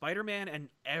Spider-Man and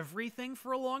everything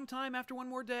for a long time after One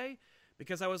More Day,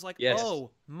 because I was like,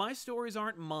 oh, my stories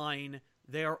aren't mine.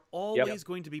 They are always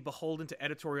going to be beholden to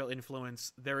editorial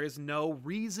influence. There is no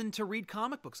reason to read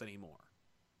comic books anymore.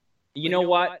 You know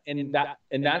what? And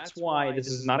that's why this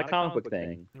is not a comic book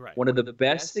thing. Right. One of the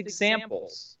best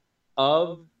examples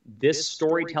of this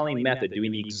storytelling method,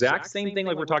 doing the exact same thing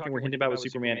like we're hinting about with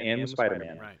Superman and with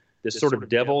Spider-Man, this sort of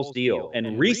devil's deal,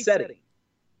 and resetting,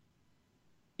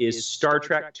 is Star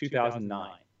Trek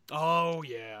 2009. Oh,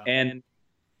 yeah. And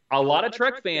a lot of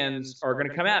Trek fans are going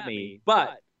to come at me,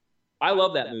 but I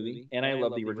love that movie, and I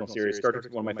love the original series. Star Trek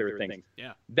is one of my favorite things.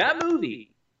 Yeah. That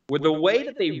movie, with the way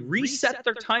that they reset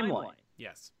their timeline,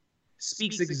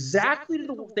 speaks exactly to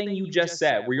the thing you just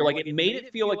said, where you're like, it made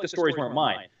it feel like the stories weren't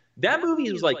mine. That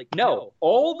movie was like, no,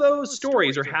 all those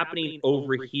stories are happening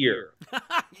over here.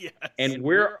 And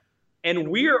we're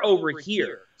over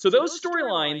here. So those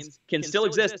storylines can still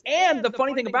exist. And the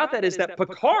funny thing about that is that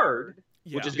Picard,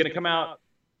 which is going to come out,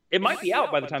 it might be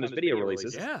out by the time this video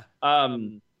releases. I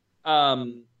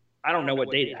don't know what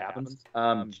date it happens.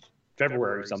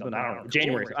 February or something. I don't know.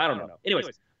 January. I don't know. Anyways,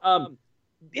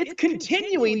 it's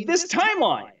continuing this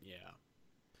timeline.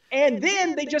 And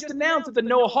then they just announced that the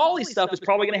Noah Hawley stuff is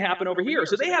probably going to happen over here.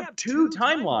 So they have two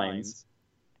timelines,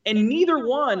 and neither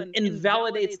one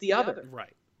invalidates the other.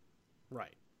 Right.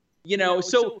 You know,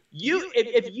 so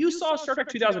if you saw Star Trek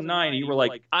 2009 and you were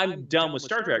like, I'm done with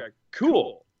Star Trek,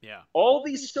 cool. All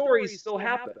these stories still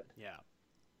happen.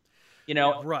 You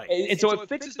know, and so it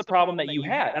fixes the problem that you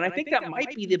had. And I think that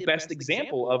might be the best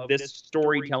example of this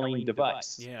storytelling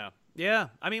device. Yeah.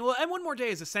 I mean, well, and One More Day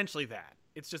is essentially that.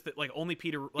 It's just that like only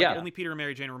Peter and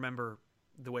Mary Jane remember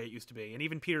the way it used to be, and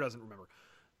even Peter doesn't remember.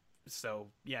 So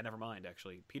yeah, never mind.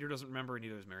 Actually, Peter doesn't remember, and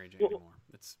neither does Mary Jane anymore.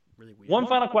 It's really weird. One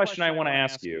final question I want to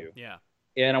ask you.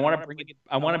 And I want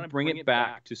to bring it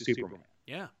back to Superman.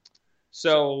 Yeah.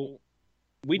 So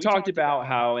we talked about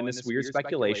how in this weird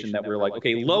speculation that we're like,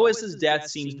 okay, Lois's death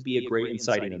seems to be a great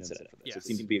inciting incident for this. Yes. It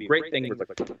seems to be a great thing. We're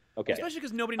like, okay. Especially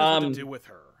because nobody knows what to do with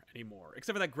her anymore,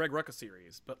 except for that Greg Rucka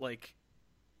series. But like,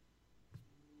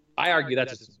 I argue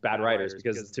that's just bad writers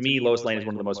because to me, Lois Lane is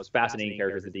one of the most fascinating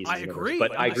characters of the DC I universe. agree.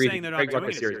 But I agree. Saying they're The not Greg doing Rucka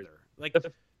it series. either. Like,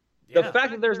 The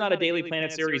fact that there's not a Daily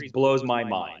Planet series blows my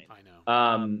mind. I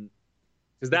know.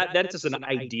 Because that's just an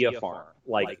idea farm.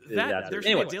 Like that. There should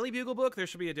anyway. be a Daily Bugle book. There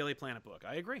should be a Daily Planet book.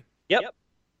 I agree. Yep.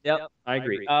 I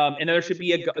agree. And there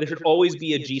should always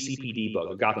be a GCPD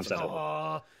book, a Gotham Central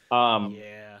book.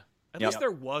 Yeah. At least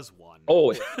there was one.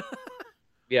 Oh,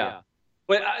 yeah.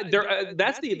 But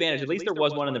that's the advantage. At least there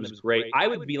was one of them that was great. I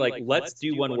would be like, let's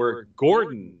do one where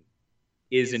Gordon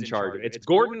is in charge. It's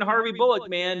Gordon Harvey Bullock,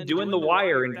 man, doing The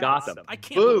Wire in Gotham. I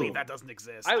can't believe that doesn't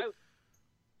exist.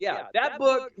 Yeah, that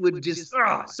book would just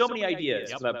so many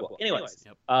ideas for that book. Anyways,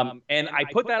 and I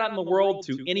put that out in the world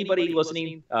to anybody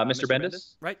listening, Mr.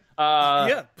 Bendis. Right.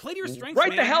 Play to your strengths.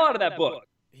 Write the hell out of that book.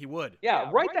 He would. Yeah,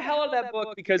 write the hell out of that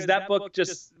book because that book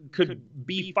just could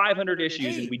be 500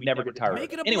 issues and we'd never get tired of it.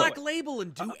 Make it a black label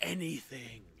and do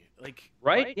anything. Like,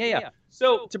 right? Yeah.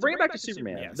 So to bring it back to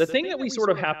Superman, the thing that we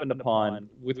sort of happened upon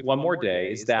with One More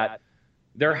Day is that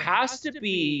there has to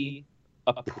be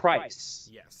a price.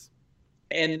 Yes.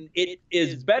 And it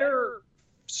is better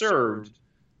served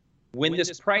when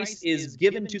this price is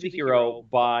given to the hero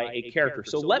by a character.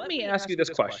 So let me ask you this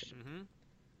question.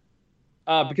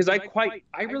 Because I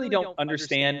really don't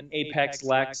understand Apex,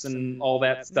 Lex, and all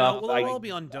that stuff. No, well, it'll all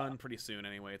be undone pretty soon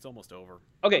anyway. It's almost over.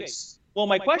 Okay. Well,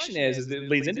 my question is it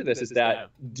leads into this, is that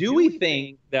do we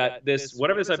think that this,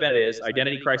 whatever this event is,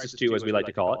 Identity Crisis 2, as we like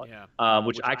to call it,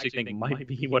 which I actually think might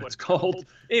be what it's called.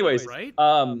 Anyways, right?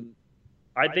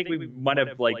 I think we might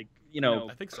have, like,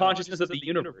 consciousness of the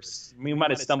universe. We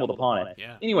might have stumbled upon it.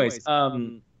 Yeah. Anyways,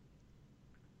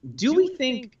 do we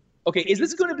think, okay, is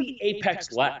this going to be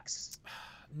Apex Lex?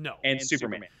 No. And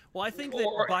Superman? Well, I think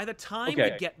that by the time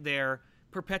we get there,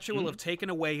 Perpetua will have taken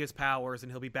away his powers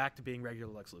and he'll be back to being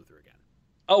regular Lex Luthor again.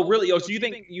 Oh, really? Oh, so you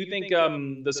think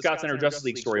the Scott Snyder Justice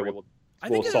League story will I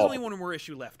think there's only one more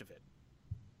issue left of it.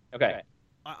 Okay.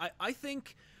 I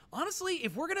think honestly,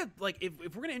 if we're gonna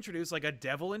if we're gonna introduce like a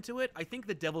devil into it, I think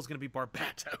the devil's gonna be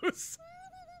Barbatos.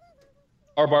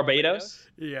 Or Barbados?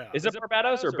 Yeah. Is it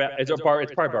Barbados or it's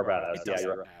probably Barbados? Yeah,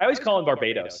 you're right. I always call him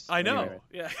Barbados. I know.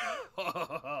 Yeah.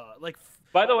 Like.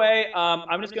 By the way,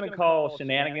 I'm just gonna call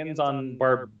shenanigans on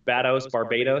Barbados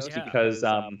because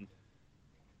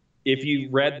if you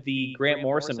read the Grant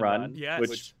Morrison run,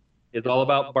 which is all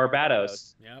about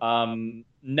Barbados,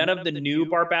 none of the new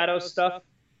Barbados stuff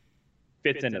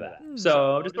fits into that.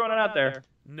 So I'm just throwing it out there.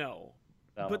 No.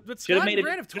 So, but Scott and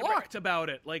Grant have talked about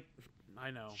it. Like, I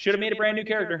know. Should have made a brand new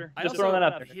character. Just throwing that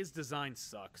out there. His design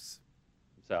sucks.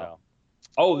 So.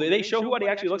 Oh, they show what he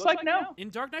actually looks like now? In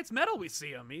Dark Knight's Metal, we see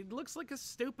him. He looks like a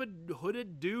stupid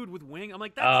hooded dude with wing. I'm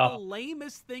like, that's the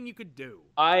lamest thing you could do.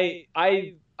 I've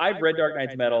read Dark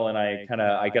Knight's Metal, and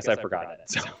I guess I've forgotten it.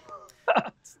 So.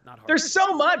 It's not hard. There's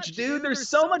so much, dude. There's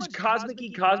so much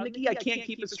cosmic-y. I can't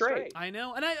keep it straight. I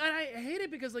know, and I hate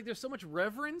it because like there's so much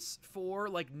reverence for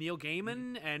like Neil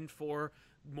Gaiman and for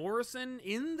Morrison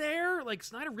in there. Like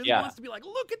Snyder really wants to be like,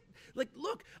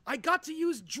 look, I got to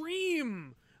use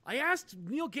Dream. I asked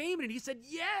Neil Gaiman and he said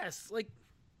yes. Like,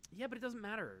 yeah, but it doesn't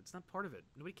matter. It's not part of it.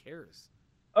 Nobody cares.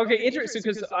 Okay, interesting.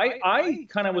 Because I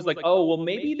kind of was like, oh, well,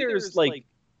 maybe there's like,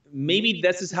 maybe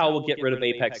this is how we'll get rid of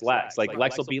Apex Lex. Like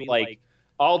Lex will be like,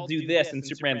 I'll do this, and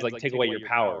Superman's like, take away your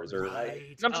powers. Or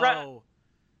I'm trying.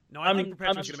 No, I think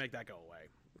Perpetua's gonna make that go away.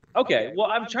 Okay,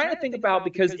 well, I'm trying to think about,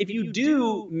 because if you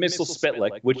do Missile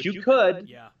Spitlick, which you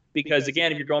could, because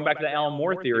again, if you're going back to the Alan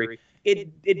Moore theory,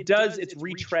 it's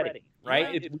retreading,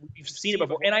 right? We've seen it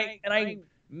before, and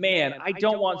I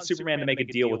don't want Superman to make a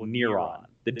deal with Neron,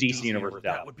 the DC Universe.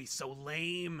 That would be so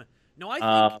lame. No,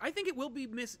 I think it will be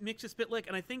Mixia Spitlick,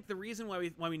 and I think the reason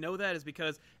why we know that is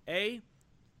because A,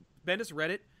 Bendis read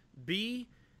it, B,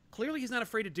 clearly he's not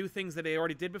afraid to do things that they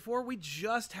already did before. We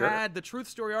just had the Truth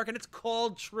Story arc, and it's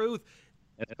called Truth.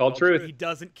 It's called Truth. He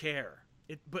doesn't care.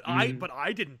 But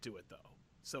I didn't do it though,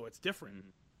 so it's different.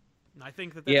 And I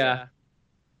think that's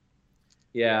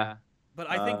Yeah. But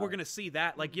I think we're gonna see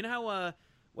that. Like, you know how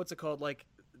what's it called? Like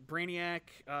Brainiac,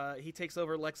 he takes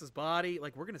over Lex's body.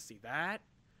 Like, we're gonna see that.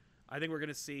 I think we're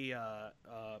gonna see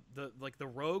the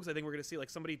Rogues. I think we're gonna see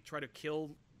like somebody try to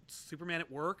kill Superman at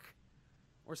work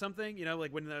or something. You know,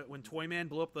 like when Toyman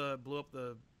blew up the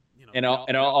And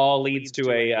it all leads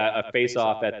to a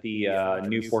face-off at the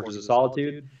new Fortress of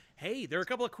Solitude. Hey, there are a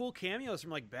couple of cool cameos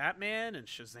from like Batman and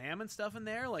Shazam and stuff in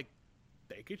there. Like,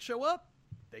 they could show up.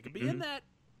 They could be in that.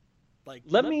 Like,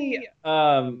 let me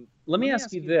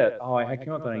ask you this. Oh, I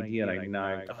came up with an idea and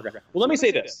I forgot. Well, let me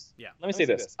say this. Yeah. Let me say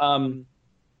this.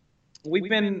 We've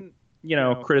been,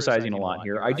 criticizing a lot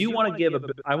here. I do want to give a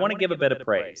bit of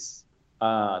praise to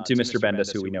Mr.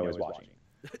 Bendis, who we know is watching.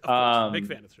 Of course, big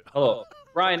fan of the show. Hello,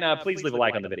 Ryan. Please leave a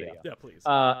like on the video. Yeah, please.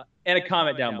 And a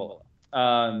comment down below.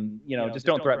 Just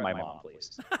don't threaten my mom,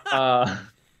 please.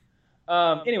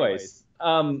 Anyways,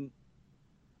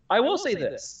 I will say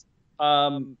this.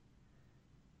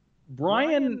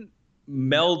 Brian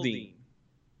melding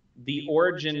the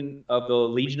origin of the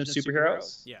Legion of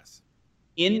Superheroes Yes.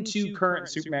 into current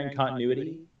Superman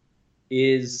continuity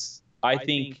is, I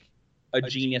think, a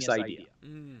genius idea.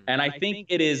 And I think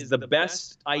it is the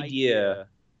best idea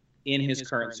in his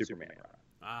current Superman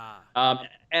run.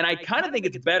 And I kind of think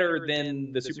it's better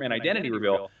than the Superman identity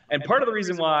reveal. And part of the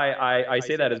reason why I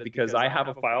say that is because I have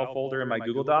a file folder in my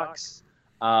Google Docs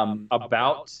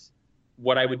about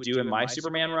what I would do in my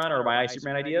Superman run or my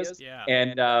Superman ideas. Yeah.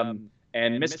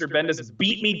 And Mr. Bendis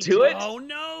beat me to it. Oh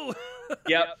no.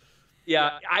 Yep.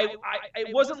 Yeah,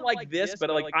 it wasn't like this, but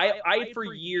like I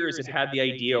for years had the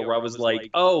idea where I was like,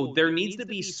 oh, there needs to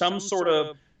be some sort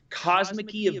of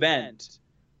cosmic-y event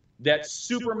that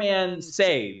Superman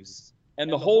saves,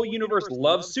 and the whole universe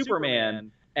loves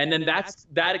Superman, and then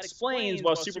that explains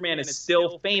why Superman is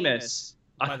still famous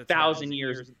a thousand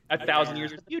years in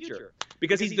the future,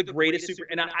 because he's the greatest super.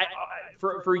 And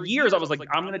for years I was like,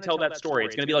 I'm going to tell that story.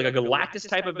 It's going to be like a Galactus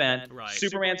type event. Right.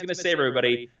 Superman's going to save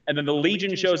everybody, and then the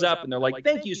Legion shows up, and they're like,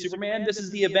 "Thank you, Superman. This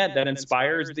is the event that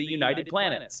inspires the United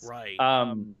Planets." Right.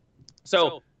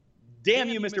 So, damn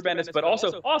you, Mr. Bendis, but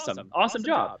also awesome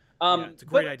job. Yeah, it's a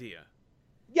great idea.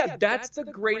 Yeah, that's the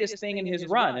greatest thing in his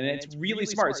run, and it's really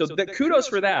smart. So kudos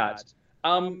for that.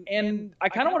 And I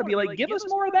kind of want to be like, give us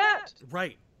more of that.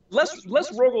 Right. Less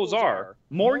Rogol-Zaar,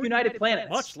 more United Planets.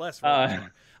 Much less. Yeah.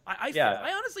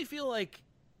 I honestly feel like,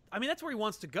 I mean, that's where he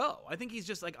wants to go. I think he's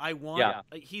just like, I want. Yeah.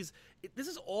 Like, this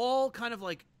is all kind of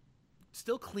like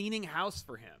still cleaning house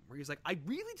for him, where he's like, I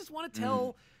really just want to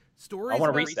tell stories. I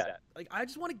want to about- reset. Like, I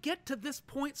just want to get to this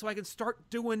point so I can start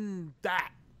doing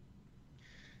that.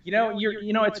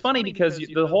 It's funny because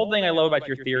the whole thing I love about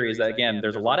your theory is that, again,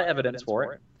 there's a lot of evidence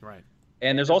for it. Right.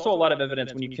 And there's also a lot of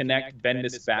evidence when you connect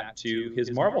Bendis back to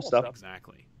his Marvel stuff.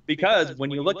 Exactly. Because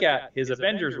when you look at his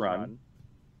Avengers run,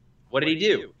 what did he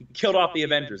do? He killed off the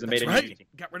Avengers and made a new team.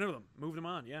 Got rid of them. Moved them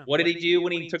on, yeah. What did he do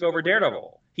when he took over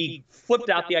Daredevil? He flipped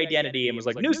out the identity and was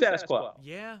like, new status quo.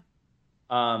 Yeah.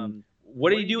 What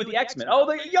did he do with the X-Men? Oh,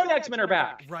 the young X-Men are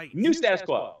back. Right. New status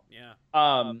quo. Yeah.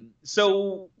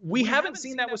 So we haven't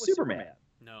seen that with Superman.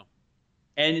 No.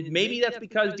 And maybe that's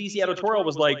because DC editorial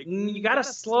was like, you got to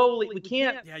slowly, we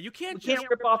can't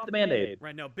rip off the Band-Aid.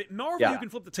 Right, no. Marvel, you can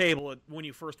flip the table when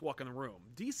you first walk in the room.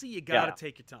 DC, you got to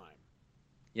take your time.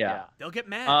 Yeah. They'll get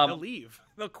mad. They'll leave.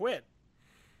 They'll quit.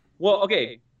 Well,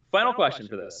 okay. Final question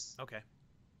for this. Okay.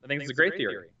 I think it's a great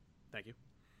theory. Thank you.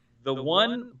 The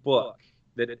one book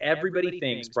that everybody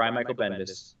thinks Brian Michael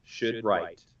Bendis should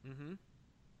write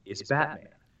is Batman.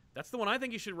 That's the one I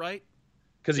think you should write.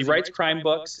 Because he writes crime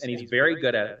books, and he's very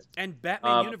good at it. And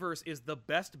Batman Universe is the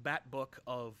best Bat book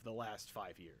of the last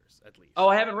 5 years, at least. Oh,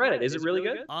 I haven't read it. Is it really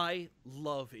good? I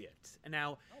love it. And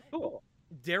now, cool.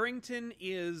 Darrington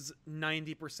is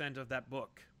 90% of that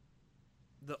book.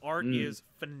 The art is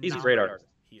phenomenal. He's a great artist.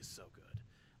 He is so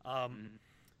good.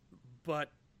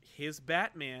 But his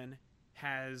Batman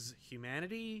has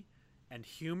humanity and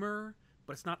humor,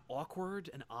 but it's not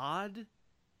awkward and odd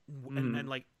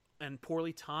and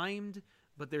poorly timed.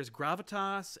 But there's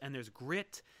gravitas and there's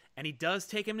grit, and he does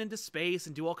take him into space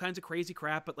and do all kinds of crazy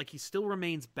crap, but like he still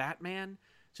remains Batman.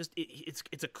 Just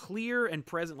it's a clear and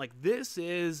present, like, this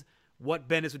is what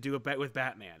Bendis would do with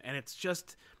Batman, and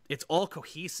it's all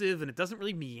cohesive and it doesn't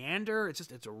really meander.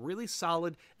 It's a really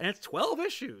solid, and it's 12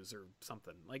 issues or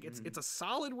something. Like it's a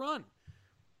solid run.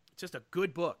 It's just a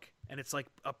good book, and it's like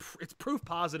it's proof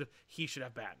positive he should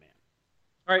have Batman.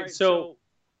 All right, so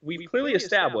we've clearly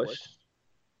established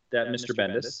that Mr.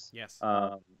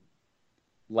 Bendis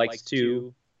likes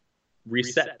to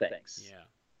reset things. Yeah.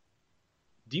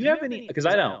 Do you have any, because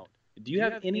I don't, do you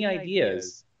have any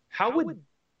ideas, how would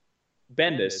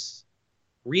Bendis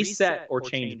reset or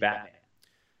change Batman?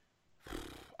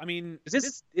 I mean,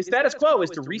 his status quo is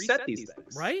to reset these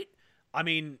things. Right? I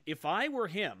mean, if I were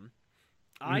him,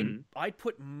 I'd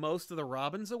put most of the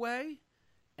Robins away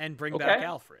and bring back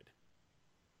Alfred.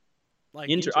 Like,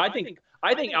 I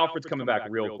think Alfred's coming back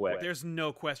real quick. There's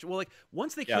no question. Well, like,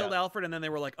 once they killed Alfred and then they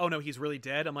were like, oh no, he's really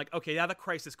dead. I'm like, okay, yeah, the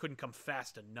crisis couldn't come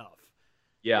fast enough.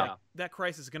 Yeah. Like, that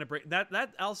crisis is going to break.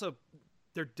 That also,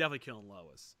 they're definitely killing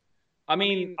Lois. I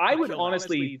mean, I would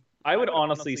honestly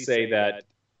say that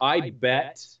I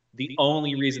bet the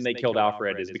only reason they killed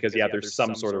Alfred is because there's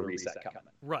some sort of reset coming.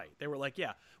 Right. They were like,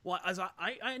 yeah. Well, as I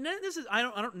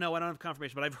don't know. I don't have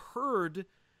confirmation, but I've heard,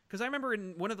 because I remember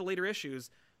in one of the later issues,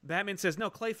 Batman says, no,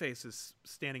 Clayface is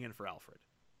standing in for Alfred.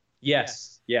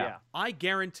 Yes. Yeah. I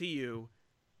guarantee you,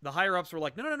 the higher ups were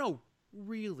like, no,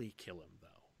 really kill him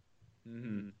though.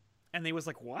 Mm-hmm. And they was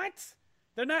like, what?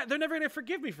 They're never going to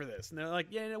forgive me for this. And they're like,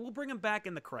 yeah, we'll bring him back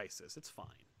in the Crisis. It's fine.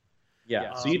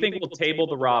 Yeah. So you think we'll table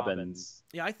the Robins?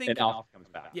 Yeah, I think. And Alfred comes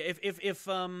back. Yeah. If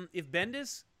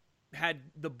Bendis had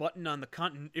the button on the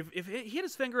if he had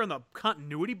his finger on the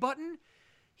continuity button,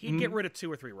 he'd get rid of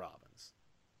 2 or 3 Robins.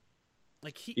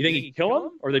 Like you think he'd kill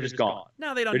them, or they're just gone?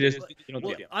 No, they don't.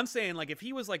 Well, I'm saying, like, if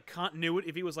he was like continuity,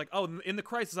 if he was like, oh, in the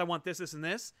Crisis, I want this, this, and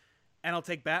this, and I'll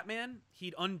take Batman,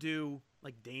 he'd undo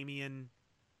like Damian,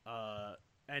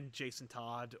 and Jason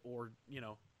Todd, or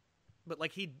but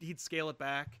like he'd scale it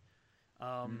back.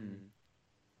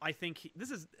 I think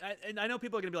and I know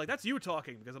people are gonna be like, that's you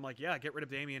talking, because I'm like, yeah, get rid of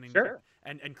Damian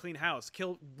and and clean house,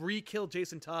 re-kill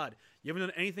Jason Todd. You haven't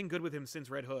done anything good with him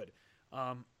since Red Hood.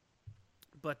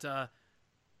 But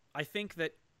I think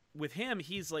that with him,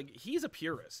 he's a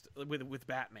purist with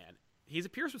Batman. He's a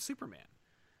purist with Superman.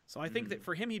 So I think that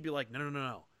for him, he'd be like,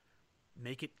 no.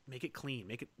 Make it clean.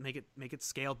 Make it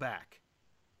scaled back.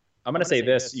 I'm going to say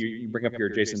this. You bring up your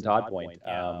Jason Todd point.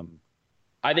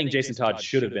 I think Jason Todd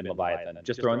should have been Leviathan.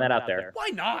 Just throwing that out there. Why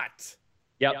not?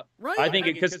 Yep. Right. I think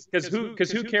because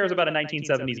who cares about a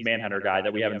 1970s Manhunter guy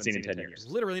that we haven't seen in 10 years?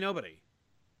 Literally nobody.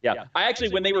 Yeah. I actually,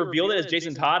 when they revealed it as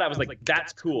Jason Todd, I was like,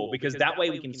 that's cool, because that way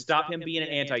we can stop him being an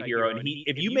anti-hero. And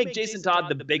if you make Jason Todd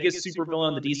the biggest supervillain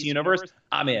in the DC universe,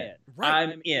 I'm in. Right.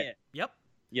 I'm in. Yep.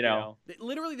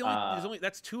 Literally,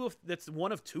 that's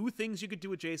one of 2 things you could do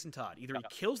with Jason Todd. Either he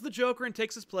kills the Joker and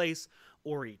takes his place,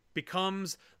 or he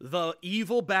becomes the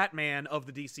evil Batman of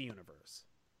the DC universe.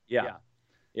 Yeah.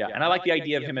 And I like the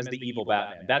idea of him as the evil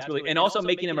Batman. That's really, and also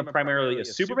making him primarily a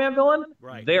Superman villain.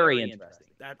 Right. Very interesting.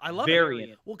 I love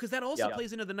it. Well, because that also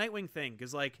plays into the Nightwing thing.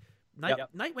 Because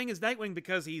Nightwing is Nightwing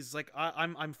because he's like,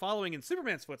 I'm following in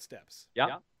Superman's footsteps.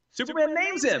 Yeah. Superman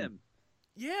names him.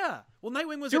 Yeah. Well,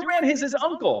 Nightwing was Superman is his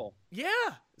uncle. Yeah.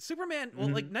 Superman. Well,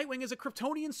 like Nightwing is a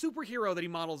Kryptonian superhero that he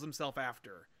models himself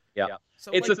after. Yeah.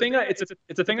 So it's a thing that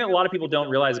a lot of people don't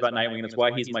realize about Nightwing, and it's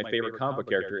why he's my favorite comic book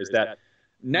character, is that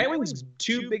Nightwing's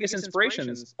 2 biggest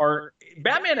inspirations are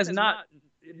Batman's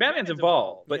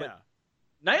involved, but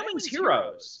Nightwing's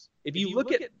heroes, if you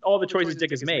look at all the choices Dick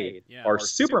has made, are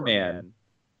Superman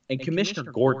and Commissioner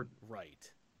Gordon.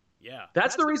 Right. Yeah.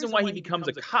 That's the reason why he becomes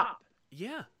a cop.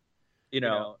 Yeah.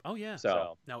 Oh yeah.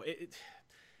 So no,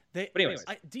 but anyways,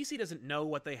 DC doesn't know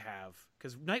what they have,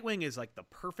 because Nightwing is like the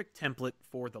perfect template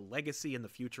for the legacy and the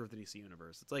future of the DC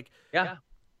universe. It's like,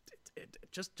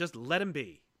 just let him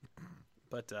be.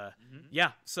 But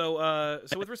so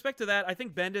with respect to that, I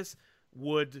think Bendis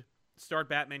would start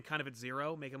Batman kind of at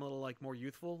 0, make him a little like more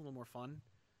youthful, a little more fun,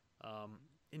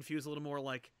 infuse a little more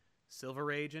like Silver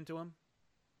Age into him.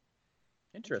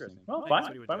 Interesting. Well,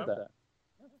 fine with that.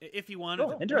 If he wanted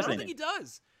to. Interesting. I don't think he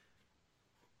does.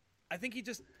 I think he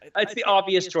just... It's the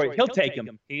obvious choice. He'll take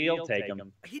him. He'll take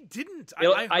him. He didn't.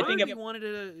 I think he wanted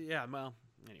to... Yeah, well,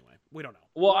 anyway, we don't know.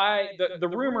 Well, the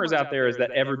rumors out there is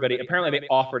that apparently they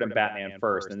offered him Batman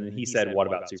first, and then he said, what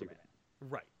about Superman?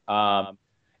 Right.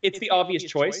 It's the obvious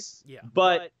choice. Yeah.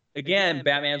 But, again,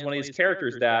 Batman's one of these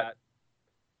characters that...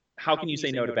 How can you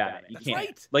say no to Batman? You can't.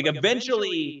 Right. Like,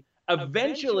 eventually...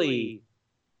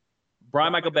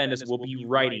 Brian Michael Bendis will be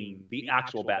writing the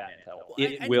actual Batman title.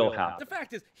 It will happen. The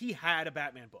fact is, he had a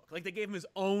Batman book. Like, they gave him his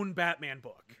own Batman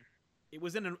book. It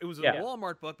was a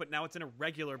Walmart book, but now it's in a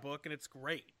regular book, and it's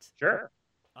great. Sure.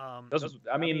 I'll say,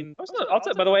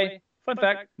 by the way, fun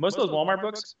fact, most of those Walmart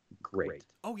books, great.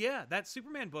 Oh, yeah. That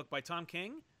Superman book by Tom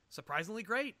King, surprisingly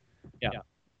great. Yeah.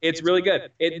 It's really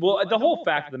good. The whole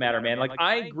fact of the matter, man, like,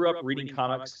 I grew up reading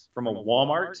comics from a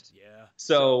Walmart. Yeah.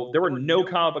 So there were no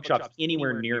comic book shops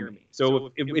anywhere near me.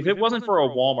 So if it wasn't for a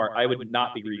Walmart, I would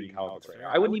not be reading comic books right now.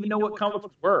 I wouldn't even know what comic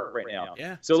books were right now.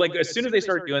 Yeah. So like as soon as they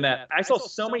started doing that, I saw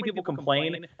so many people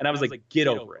complain, and I was like, get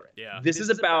over it. Yeah. This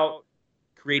is about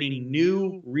creating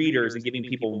new readers and giving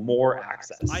people more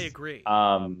access. I agree.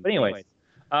 But anyways.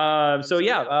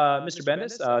 Mr.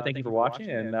 Bendis, thank you for watching,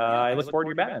 and I look forward to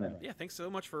your Batman. Yeah, thanks so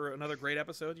much for another great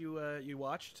episode you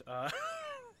watched.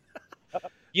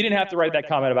 You didn't have to write that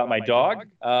comment about my dog,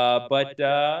 but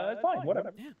fine,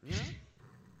 whatever. Yeah.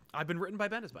 I've been written by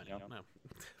Bendis by now. No.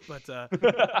 But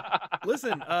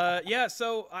listen, yeah.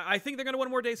 So I think they're gonna win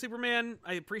more Day Superman.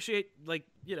 I appreciate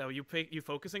you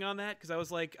focusing on that, because I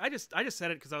was like, I just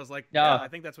said it because I was like, yeah, I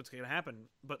think that's what's gonna happen.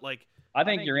 But like, I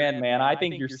think you're in, man. I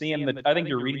think you're seeing the. I think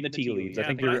you're reading the tea leaves. Yeah,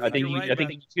 I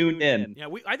think you tuned in. Yeah,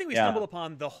 I think we stumbled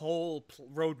upon the whole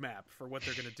roadmap for what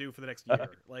they're gonna do for the next year.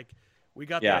 Like, we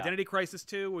got the Identity Crisis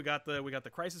 2, we got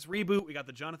the Crisis reboot, we got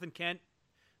the Jonathan Kent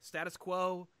status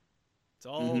quo. It's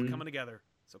all coming together.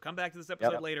 So come back to this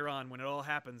episode later on when it all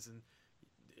happens and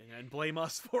blame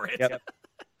us for it. Yep.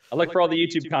 I look for all the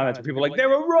YouTube comments where people are like, they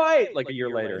were right, like a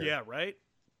year later. Yeah, right?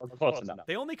 Or close enough.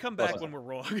 They only come back when we're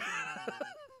wrong.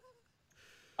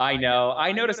 I know.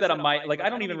 I noticed that on my, I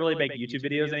don't even really make YouTube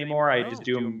videos anymore. I just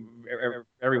do them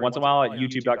every once in a while at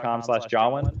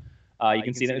youtube.com/Jawin. You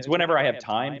can see that. It's whenever I have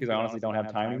time, because I honestly don't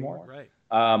have time anymore. Right.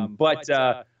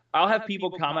 But I'll have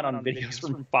people comment on videos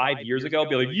from 5 years ago,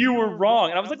 be like, you were wrong.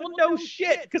 And I was like, well, no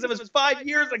shit, because it was 5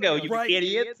 years ago, you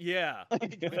idiots. Yeah.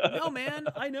 No, man,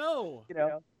 I know.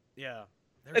 Yeah.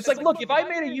 It's like, look, if I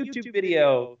made a YouTube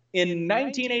video in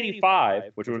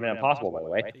 1985, which would have been impossible, by the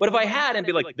way, but if I had and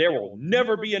be like, there will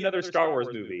never be another Star Wars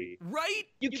movie, right?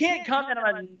 You can't comment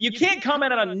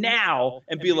on now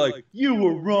and be like, you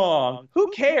were wrong.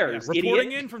 Who cares? Yeah, reporting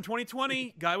idiot? in from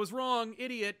 2020, guy was wrong,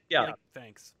 idiot. Yeah. Like,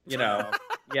 thanks. Yeah.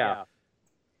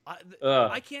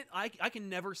 I can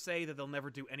never say that they'll never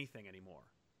do anything anymore.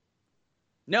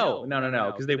 No,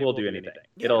 because they will do anything.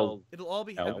 Yeah, it'll all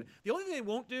be happening. The only thing they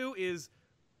won't do is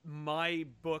my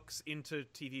books into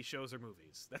TV shows or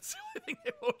movies. That's the only thing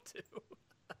they won't do.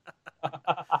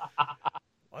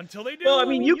 Until they do. Well, I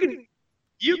mean, you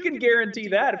can guarantee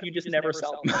that if you just never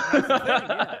sell them.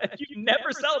 If you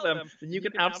never sell them, then you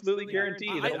can absolutely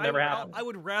guarantee that it'll never happen. I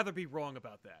would rather be wrong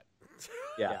about that.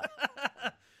 Yeah.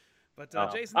 But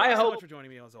Jason, thanks so much for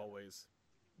joining me as always.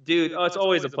 Dude, it's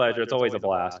always a pleasure. It's always a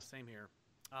blast. Same here.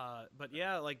 But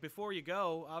yeah, like before you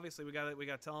go, obviously we got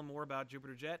to tell them more about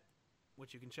Jupiter Jet,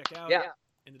 which you can check out. Yeah.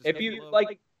 If you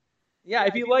liked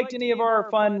any of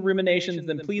our fun ruminations,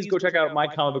 then please go check out my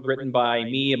comic book written by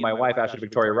me and my wife, Ashley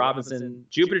Victoria Robinson,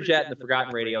 Jupiter Jet and the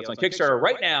Forgotten Radio. It's on Kickstarter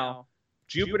right now,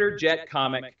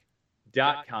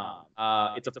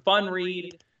 JupiterJetComic.com. It's a fun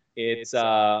read. It's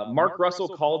Mark Russell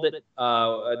called it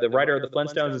the writer of the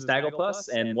Flintstones and Snagglepuss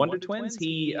and Wonder Twins.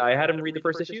 I had him read the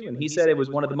first issue, and he said it was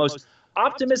one of the most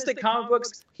optimistic comic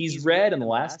books he's read in the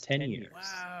last 10 years.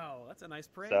 Wow, that's a nice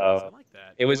praise. So, I like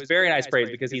that. It was very nice praise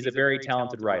because he's a very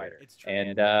talented writer.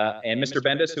 And Mr.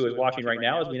 Bendis, who is watching right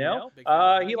now, as we know,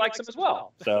 he likes him as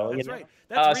well. So that's right.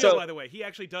 That's real, by the way. He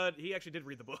actually did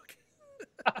read the book.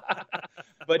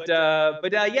 But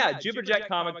yeah,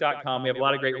 JupiterJetComic.com. We have a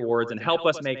lot of great rewards, and help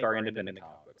us make our independent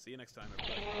comic books. See you next time,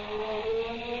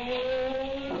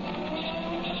 everybody.